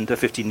 to 10 to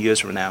 15 years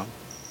from now.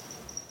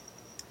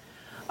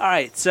 All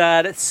right,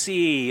 let's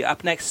see.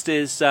 Up next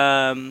is...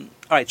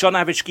 all right, John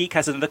Average Geek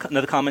has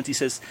another comment. He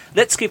says,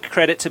 let's give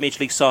credit to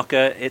Major League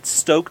Soccer. It's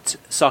stoked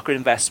soccer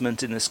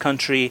investment in this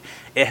country.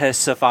 It has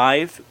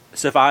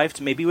survived,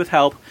 maybe with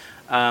help,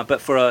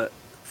 but for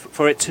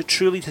it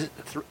truly to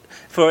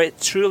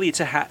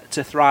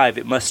thrive,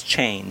 it must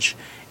change.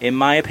 In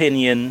my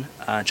opinion,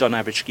 John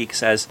Average Geek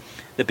says,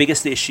 the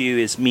biggest issue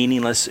is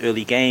meaningless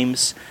early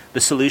games.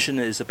 The solution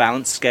is a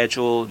balanced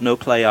schedule, no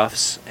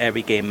playoffs,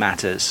 every game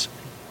matters.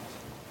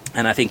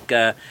 And I think,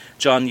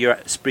 John, you're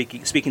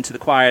speaking to the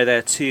choir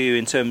there too,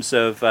 in terms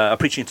of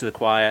preaching to the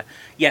choir.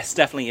 Yes,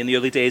 definitely. In the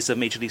early days of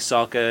Major League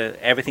Soccer,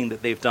 everything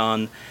that they've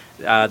done,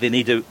 they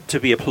need to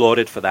be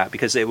applauded for that,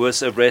 because it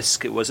was a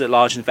risk, it was a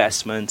large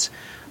investment.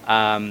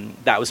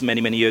 That was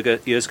many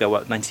years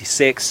ago,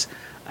 96,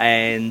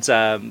 and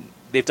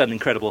they've done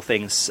incredible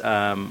things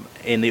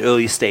in the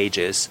early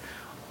stages.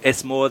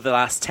 It's more the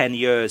last 10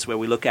 years where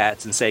we look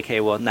at and say, okay,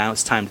 well, now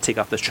it's time to take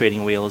off those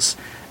training wheels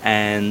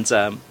and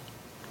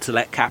to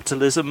let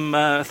capitalism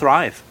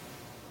thrive.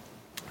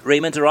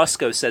 Raymond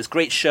Orozco says,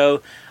 great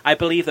show. I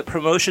believe that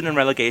promotion and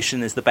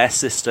relegation is the best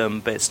system,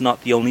 but it's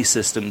not the only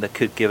system that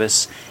could give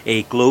us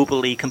a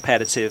globally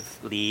competitive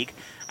league.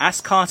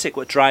 Ask Kartik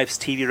what drives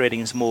TV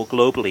ratings more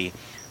globally,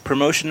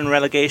 promotion and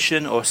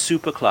relegation or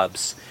super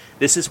clubs.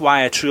 This is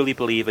why I truly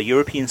believe a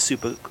European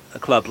Super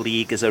Club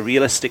League is a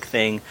realistic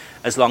thing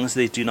as long as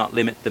they do not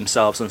limit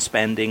themselves on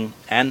spending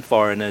and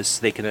foreigners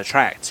they can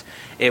attract.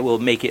 It will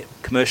make it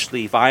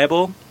commercially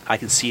viable. I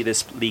can see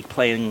this league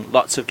playing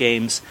lots of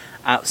games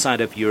outside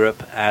of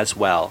Europe as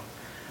well.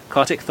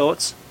 Kartik,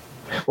 thoughts?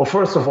 Well,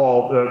 first of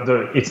all,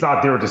 it's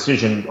not their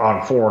decision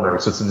on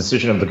foreigners. It's the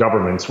decision of the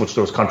governments, which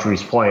those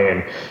countries play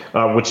in,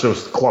 which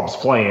those clubs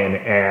play in,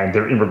 and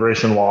their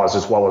immigration laws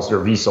as well as their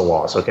visa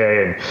laws.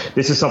 Okay, and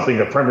this is something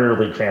that Premier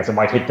League fans, it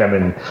might hit them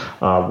in.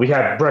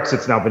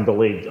 Brexit's now been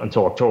delayed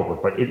until October,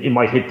 but it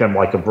might hit them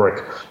like a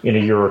brick in a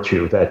year or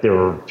two that there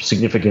are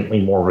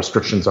significantly more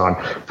restrictions on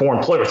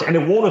foreign players, and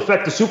it won't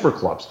affect the super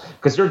clubs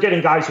because they're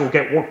getting guys who will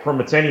get work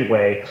permits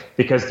anyway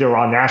because they're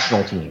on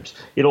national teams.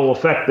 It'll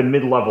affect the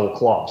mid-level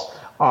clubs.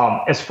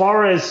 As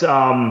far as it's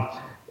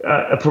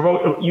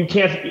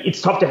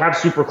tough to have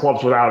super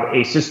clubs without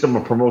a system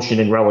of promotion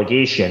and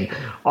relegation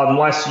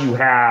unless you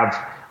have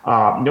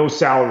no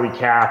salary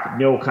cap,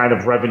 no kind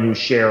of revenue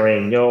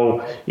sharing,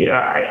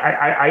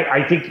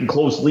 I think in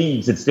closed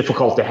leagues it's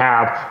difficult to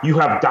have. You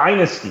have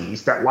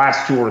dynasties that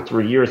last 2 or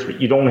 3 years, but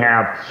you don't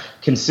have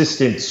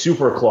consistent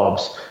super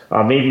clubs,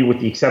 maybe with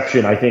the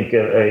exception, I think,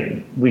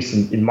 at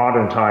least in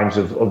modern times,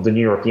 of the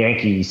New York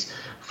Yankees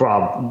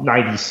from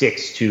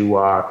 96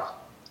 to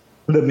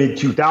the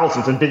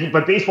mid-2000s,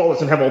 but baseball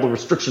doesn't have all the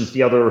restrictions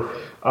the other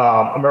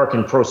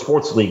American pro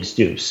sports leagues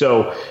do.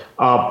 So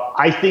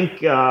I think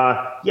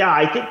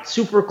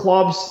super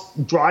clubs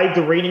drive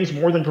the ratings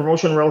more than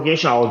promotion and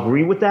relegation. I'll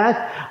agree with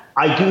that.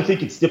 I do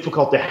think it's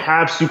difficult to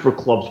have super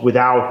clubs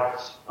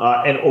without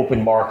an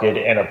open market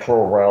and a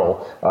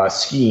pro-rel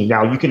scheme.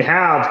 Now, you can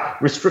have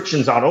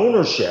restrictions on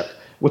ownership,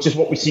 which is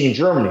what we see in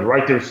Germany,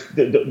 right?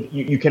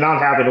 You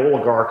cannot have an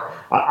oligarch.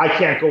 I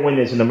can't go in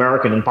as an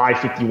American and buy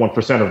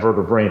 51% of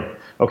Werder Bremen.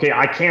 Okay,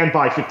 I can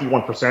buy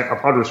 51% of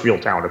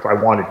Huddersfield Town if I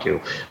wanted to,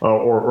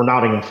 or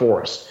Nottingham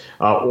Forest,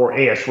 or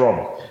AS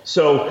Roma.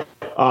 So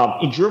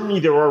in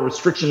Germany, there are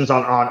restrictions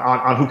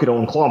on who can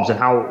own clubs and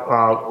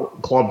how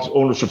clubs'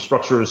 ownership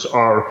structures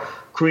are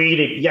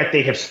created, yet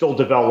they have still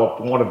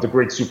developed one of the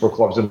great super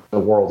clubs in the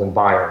world in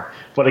Bayern.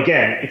 But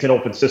again, it's an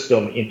open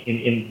system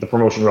in the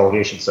promotion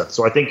relegation sense.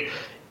 So I think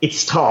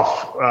it's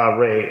tough,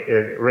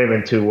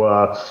 Raymond, to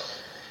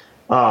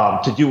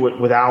do it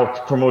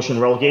without promotion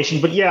relegation.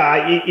 But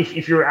yeah,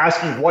 if you're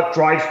asking what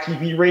drives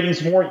TV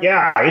ratings more,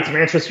 yeah, it's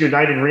Manchester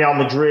United, Real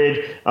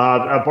Madrid,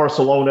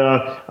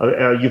 Barcelona,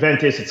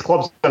 Juventus. It's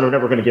clubs that are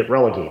never going to get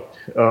relegated.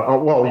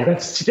 Well,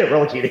 Juventus get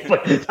relegated,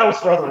 but that was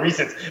for other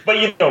reasons. But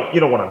you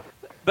know what I'm.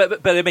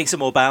 But it makes it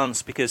more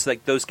balanced because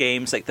like those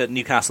games, like the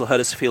Newcastle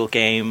Huddersfield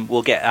game,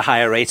 will get a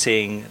higher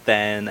rating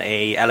than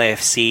a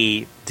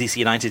LAFC DC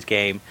United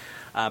game.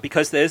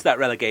 Because there's that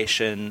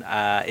relegation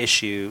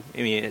issue.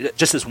 I mean,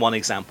 just as one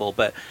example,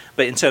 but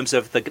in terms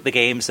of the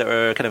games that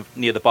are kind of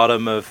near the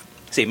bottom of,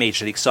 say,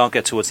 Major League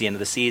Soccer towards the end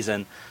of the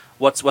season,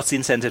 what's the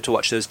incentive to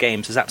watch those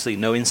games? There's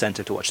absolutely no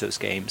incentive to watch those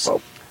games.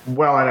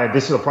 Well, and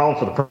this is a problem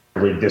for the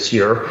Premier League this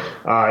year,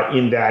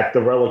 in that the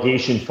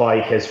relegation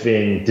fight has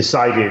been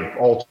decided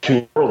all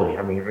too early.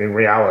 I mean, in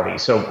reality,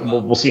 so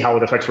we'll see how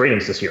it affects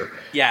ratings this year.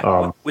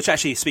 Yeah, which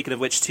actually, speaking of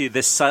which, too,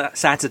 this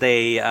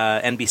Saturday,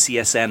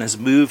 NBCSN has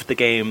moved the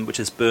game, which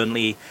is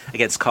Burnley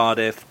against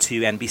Cardiff, to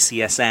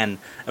NBCSN.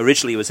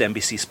 Originally, it was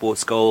NBC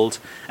Sports Gold,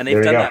 and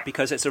they've done that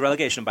because it's a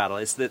relegation battle.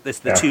 It's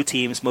the two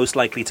teams most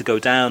likely to go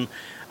down.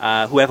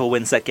 Whoever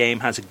wins that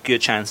game has a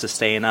good chance of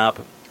staying up.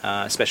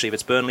 Especially if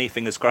it's Burnley,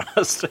 fingers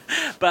crossed.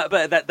 but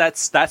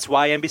that's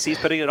why NBC's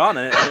putting it on.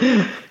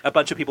 A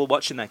bunch of people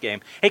watching that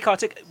game. Hey,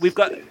 Kartik, we've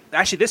got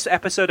actually this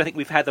episode. I think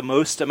we've had the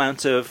most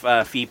amount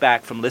of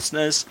feedback from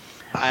listeners,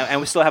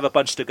 and we still have a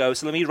bunch to go.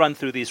 So let me run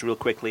through these real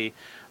quickly.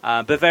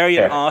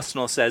 Bavarian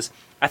Arsenal says,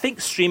 I think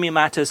streaming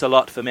matters a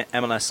lot for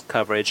MLS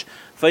coverage.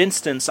 For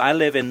instance, I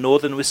live in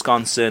northern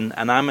Wisconsin,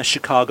 and I'm a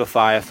Chicago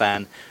Fire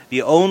fan.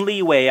 The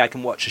only way I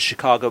can watch a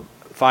Chicago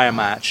Fire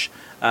match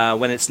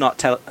when it's not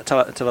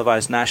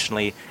televised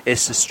nationally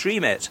is to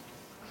stream it.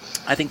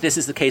 I think this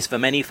is the case for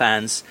many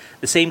fans.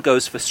 The same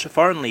goes for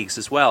foreign leagues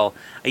as well.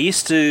 I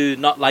used to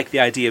not like the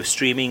idea of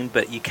streaming,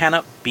 but you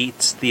cannot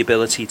beat the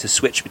ability to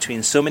switch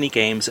between so many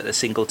games at a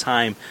single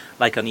time,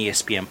 like on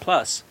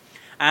ESPN+.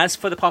 As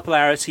for the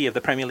popularity of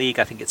the Premier League,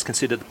 I think it's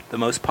considered the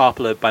most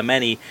popular by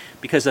many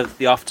because of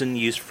the often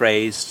used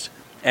phrase,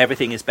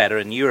 everything is better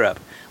in Europe.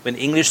 When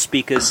English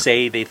speakers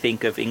say they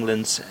think of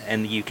England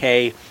and the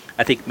UK,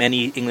 I think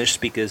many English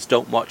speakers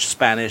don't watch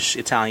Spanish,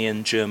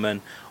 Italian,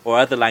 German, or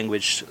other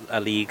language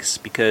leagues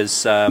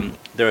because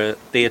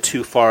they are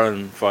too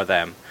foreign for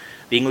them.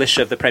 The English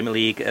of the Premier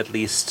League at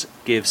least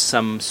gives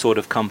some sort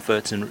of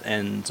comfort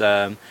and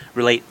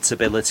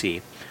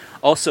relatability.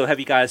 Also, have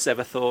you guys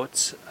ever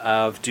thought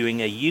of doing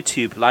a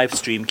YouTube live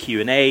stream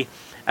Q&A?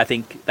 I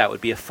think that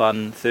would be a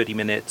fun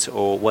 30-minute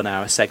or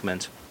 1-hour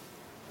segment.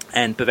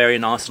 And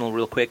Bavarian Arsenal,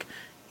 real quick.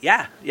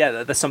 Yeah,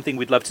 that's something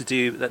we'd love to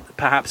do.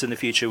 Perhaps in the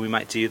future we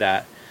might do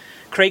that.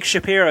 Craig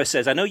Shapiro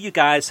says, I know you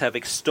guys have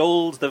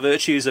extolled the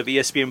virtues of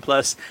ESPN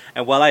Plus,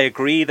 and while I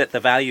agree that the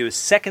value is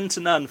second to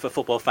none for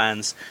football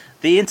fans,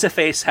 the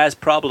interface has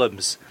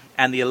problems,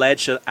 and the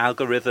alleged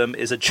algorithm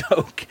is a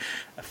joke.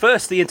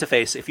 First, the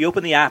interface. If you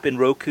open the app in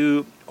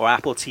Roku or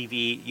Apple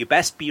TV, you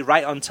best be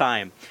right on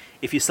time.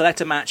 If you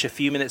select a match a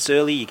few minutes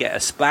early, you get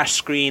a splash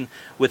screen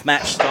with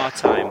match start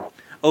time.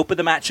 Open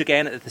the match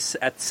again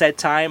at said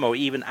time or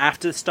even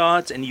after the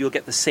start, and you'll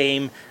get the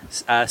same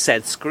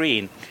said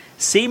screen.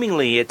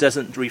 Seemingly, it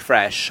doesn't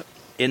refresh.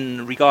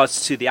 In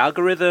regards to the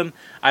algorithm,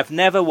 I've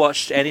never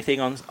watched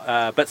anything on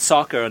but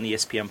soccer on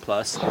ESPN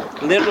Plus.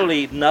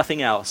 Literally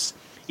nothing else.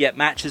 Yet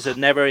matches are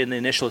never in the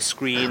initial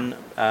screen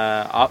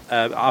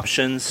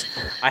options.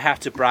 I have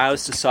to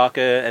browse to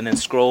soccer and then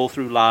scroll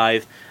through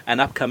live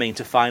and upcoming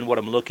to find what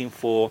I'm looking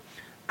for.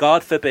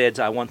 God forbid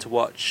I want to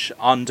watch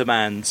on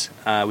demand,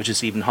 which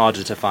is even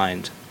harder to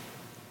find.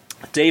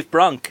 Dave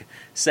Brunk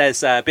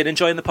says, been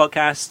enjoying the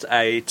podcast.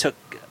 I took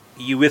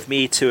you with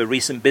me to a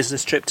recent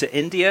business trip to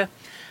India.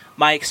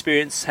 My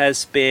experience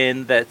has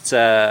been that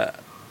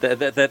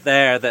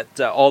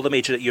all the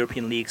major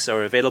European leagues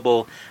are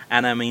available,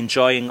 and I'm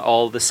enjoying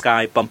all the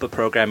Sky bumper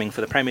programming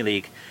for the Premier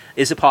League.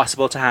 Is it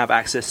possible to have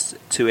access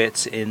to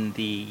it in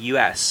the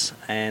US?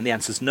 And the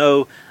answer is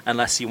no,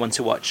 unless you want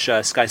to watch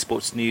Sky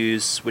Sports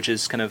News, which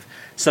is kind of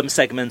some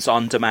segments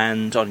on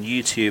demand on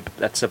YouTube.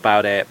 That's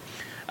about it.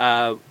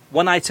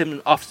 One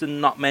item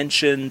often not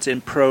mentioned in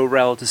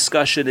pro-rel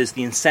discussion is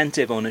the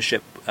incentive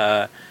ownership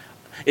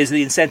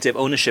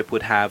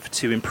would have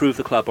to improve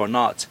the club or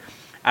not.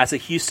 As a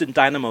Houston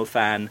Dynamo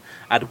fan,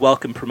 I'd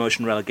welcome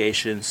promotion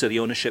relegation so the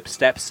ownership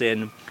steps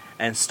in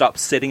and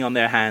stops sitting on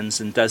their hands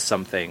and does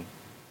something.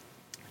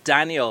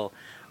 Daniel,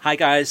 hi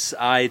guys.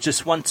 I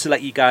just want to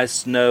let you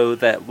guys know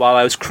that while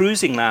I was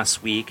cruising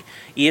last week,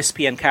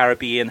 ESPN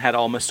Caribbean had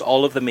almost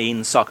all of the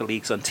main soccer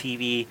leagues on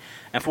TV.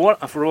 And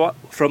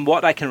from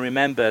what I can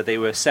remember, they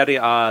were Serie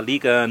A,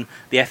 Liga 1,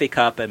 the FA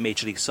Cup, and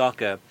Major League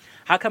Soccer.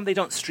 How come they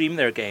don't stream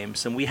their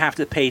games and we have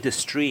to pay to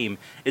stream?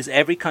 Is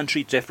every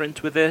country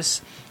different with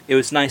this? It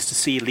was nice to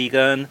see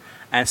Liga 1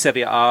 and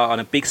Serie A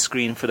on a big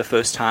screen for the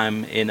first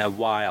time in a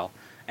while.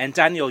 And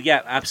Daniel,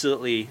 yeah,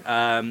 absolutely.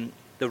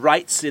 The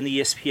rights in the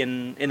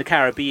ESPN in the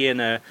Caribbean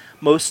are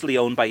mostly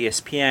owned by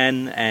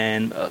ESPN,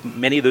 and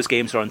many of those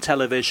games are on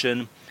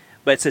television.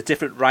 But it's a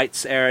different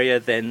rights area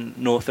than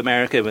North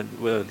America,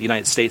 the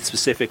United States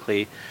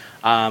specifically.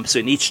 So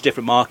in each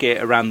different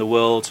market around the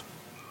world,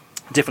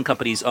 different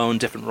companies own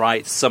different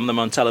rights. Some of them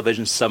on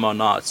television, some are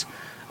not.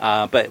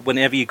 But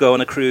whenever you go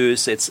on a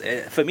cruise,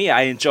 for me,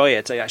 I enjoy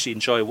it. I actually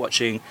enjoy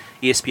watching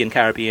ESPN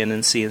Caribbean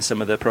and seeing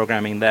some of the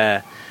programming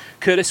there.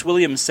 Curtis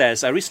Williams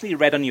says, I recently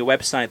read on your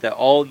website that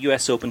all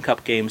US Open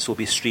Cup games will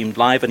be streamed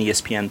live on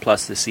ESPN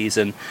Plus this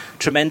season.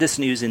 Tremendous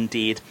news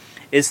indeed.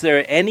 Is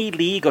there any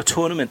league or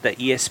tournament that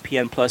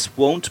ESPN Plus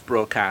won't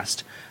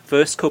broadcast?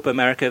 First Copa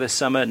America this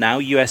summer, now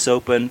US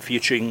Open,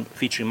 featuring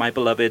my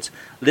beloved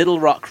Little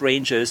Rock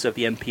Rangers of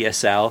the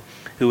NPSL,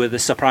 who were the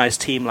surprise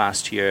team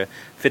last year,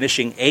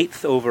 finishing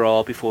 8th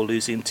overall before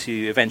losing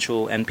to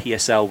eventual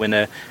NPSL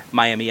winner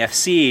Miami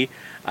FC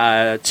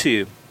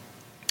 2.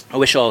 I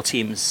wish all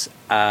teams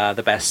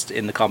the best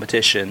in the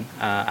competition,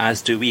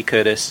 as do we,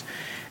 Curtis.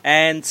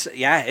 And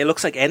yeah, it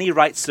looks like any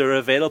rights that are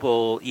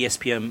available,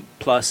 ESPN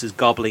Plus is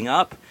gobbling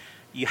up.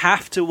 You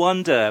have to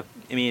wonder,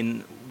 I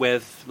mean,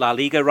 with La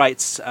Liga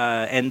rights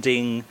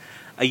ending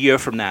a year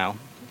from now,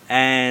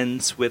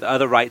 and with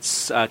other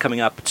rights coming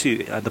up too,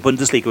 the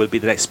Bundesliga would be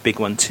the next big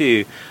one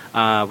too,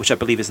 which I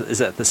believe is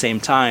at the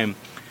same time,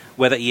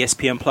 whether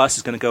ESPN Plus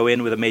is going to go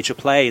in with a major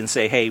play and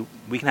say, hey,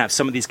 we can have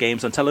some of these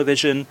games on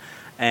television,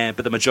 but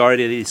the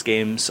majority of these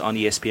games on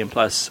ESPN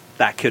Plus,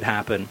 that could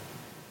happen.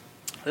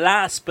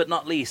 Last but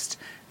not least,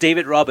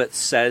 David Roberts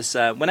says,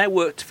 when I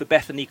worked for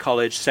Bethany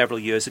College several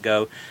years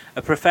ago,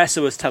 a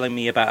professor was telling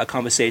me about a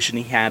conversation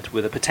he had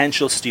with a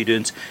potential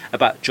student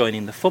about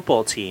joining the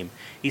football team.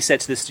 He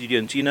said to the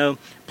student, you know,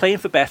 playing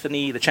for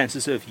Bethany, the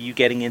chances of you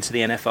getting into the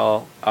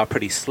NFL are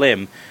pretty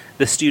slim.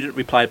 The student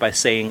replied by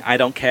saying, I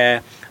don't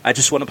care, I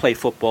just want to play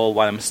football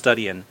while I'm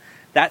studying.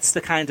 That's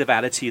the kind of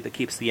attitude that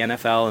keeps the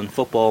NFL and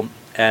football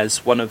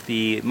as one of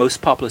the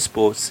most popular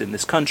sports in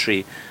this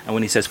country. And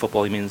when he says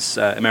football, he means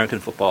American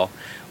football.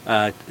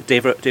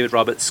 David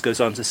Roberts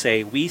goes on to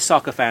say, we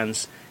soccer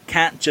fans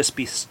can't just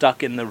be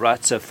stuck in the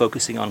rut of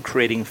focusing on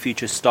creating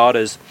future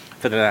starters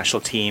for the national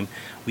team.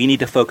 We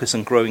need to focus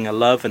on growing a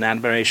love and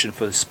admiration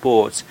for the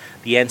sport.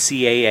 The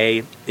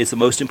NCAA is the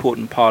most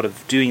important part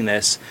of doing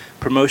this.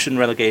 Promotion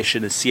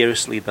relegation is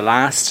seriously the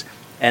last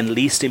and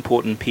least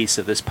important piece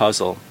of this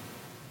puzzle.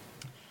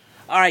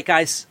 All right,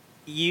 guys,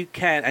 you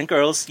can, and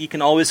girls, you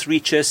can always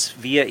reach us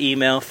via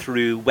email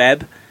through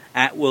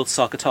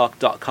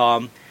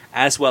web@worldsoccertalk.com,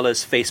 as well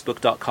as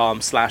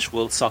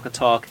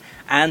facebook.com/worldsoccertalk,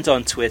 and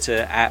on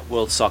Twitter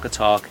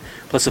 @worldsoccertalk.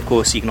 Plus, of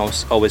course, you can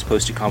always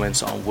post your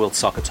comments on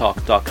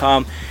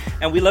worldsoccertalk.com.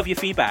 And we love your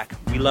feedback.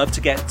 We love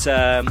to get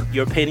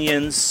your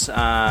opinions.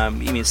 I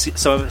mean,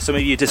 some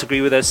of you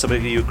disagree with us, some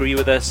of you agree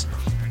with us,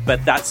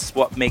 but that's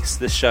what makes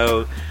the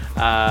show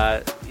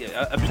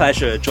a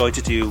pleasure, a joy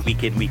to do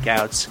week in, week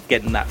out,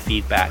 getting that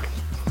feedback.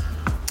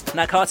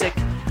 Now, Kartik,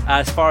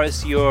 as far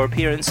as your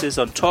appearances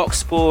on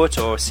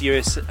TalkSport or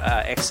Sirius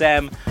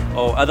XM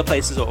or other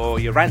places, or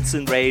your rants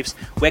and raves,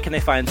 where can they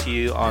find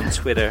you on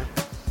Twitter?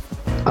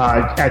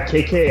 At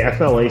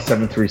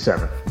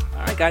KKFLA737.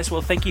 All right, guys.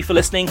 Well, thank you for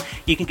listening.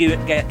 You can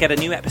get a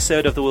new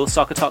episode of the World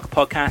Soccer Talk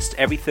podcast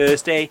every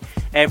Thursday.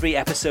 Every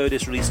episode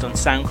is released on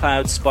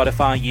SoundCloud,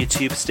 Spotify,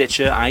 YouTube,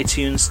 Stitcher,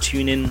 iTunes,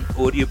 TuneIn,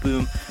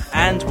 Audioboom,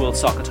 and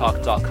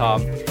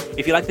WorldSoccerTalk.com.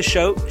 If you like the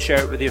show,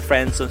 share it with your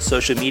friends on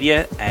social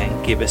media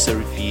and give us a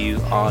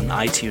review on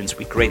iTunes.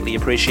 We greatly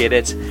appreciate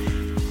it.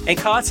 And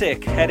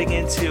Kartik, heading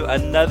into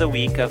another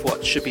week of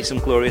what should be some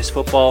glorious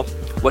football,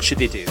 what should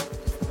they do?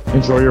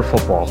 Enjoy your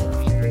football.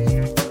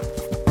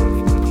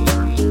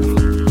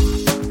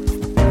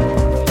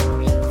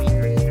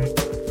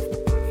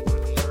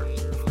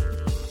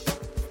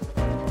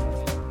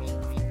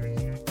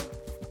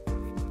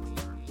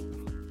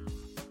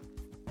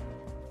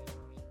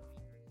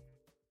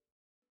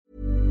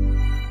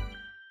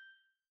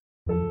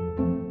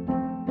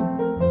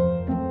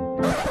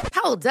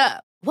 Hold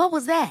up. What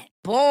was that?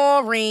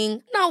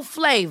 Boring. No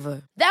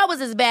flavor. That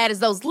was as bad as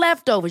those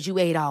leftovers you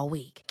ate all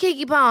week.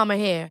 Keke Palmer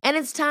here, and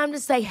it's time to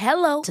say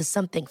hello to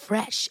something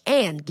fresh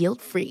and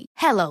guilt-free.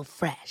 Hello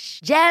Fresh.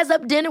 Jazz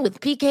up dinner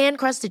with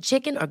pecan-crusted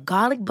chicken or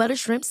garlic butter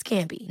shrimp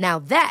scampi. Now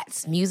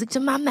that's music to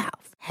my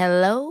mouth.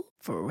 Hello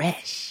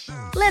Fresh.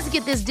 Let's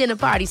get this dinner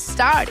party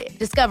started.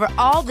 Discover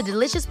all the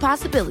delicious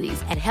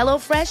possibilities at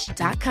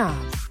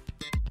HelloFresh.com.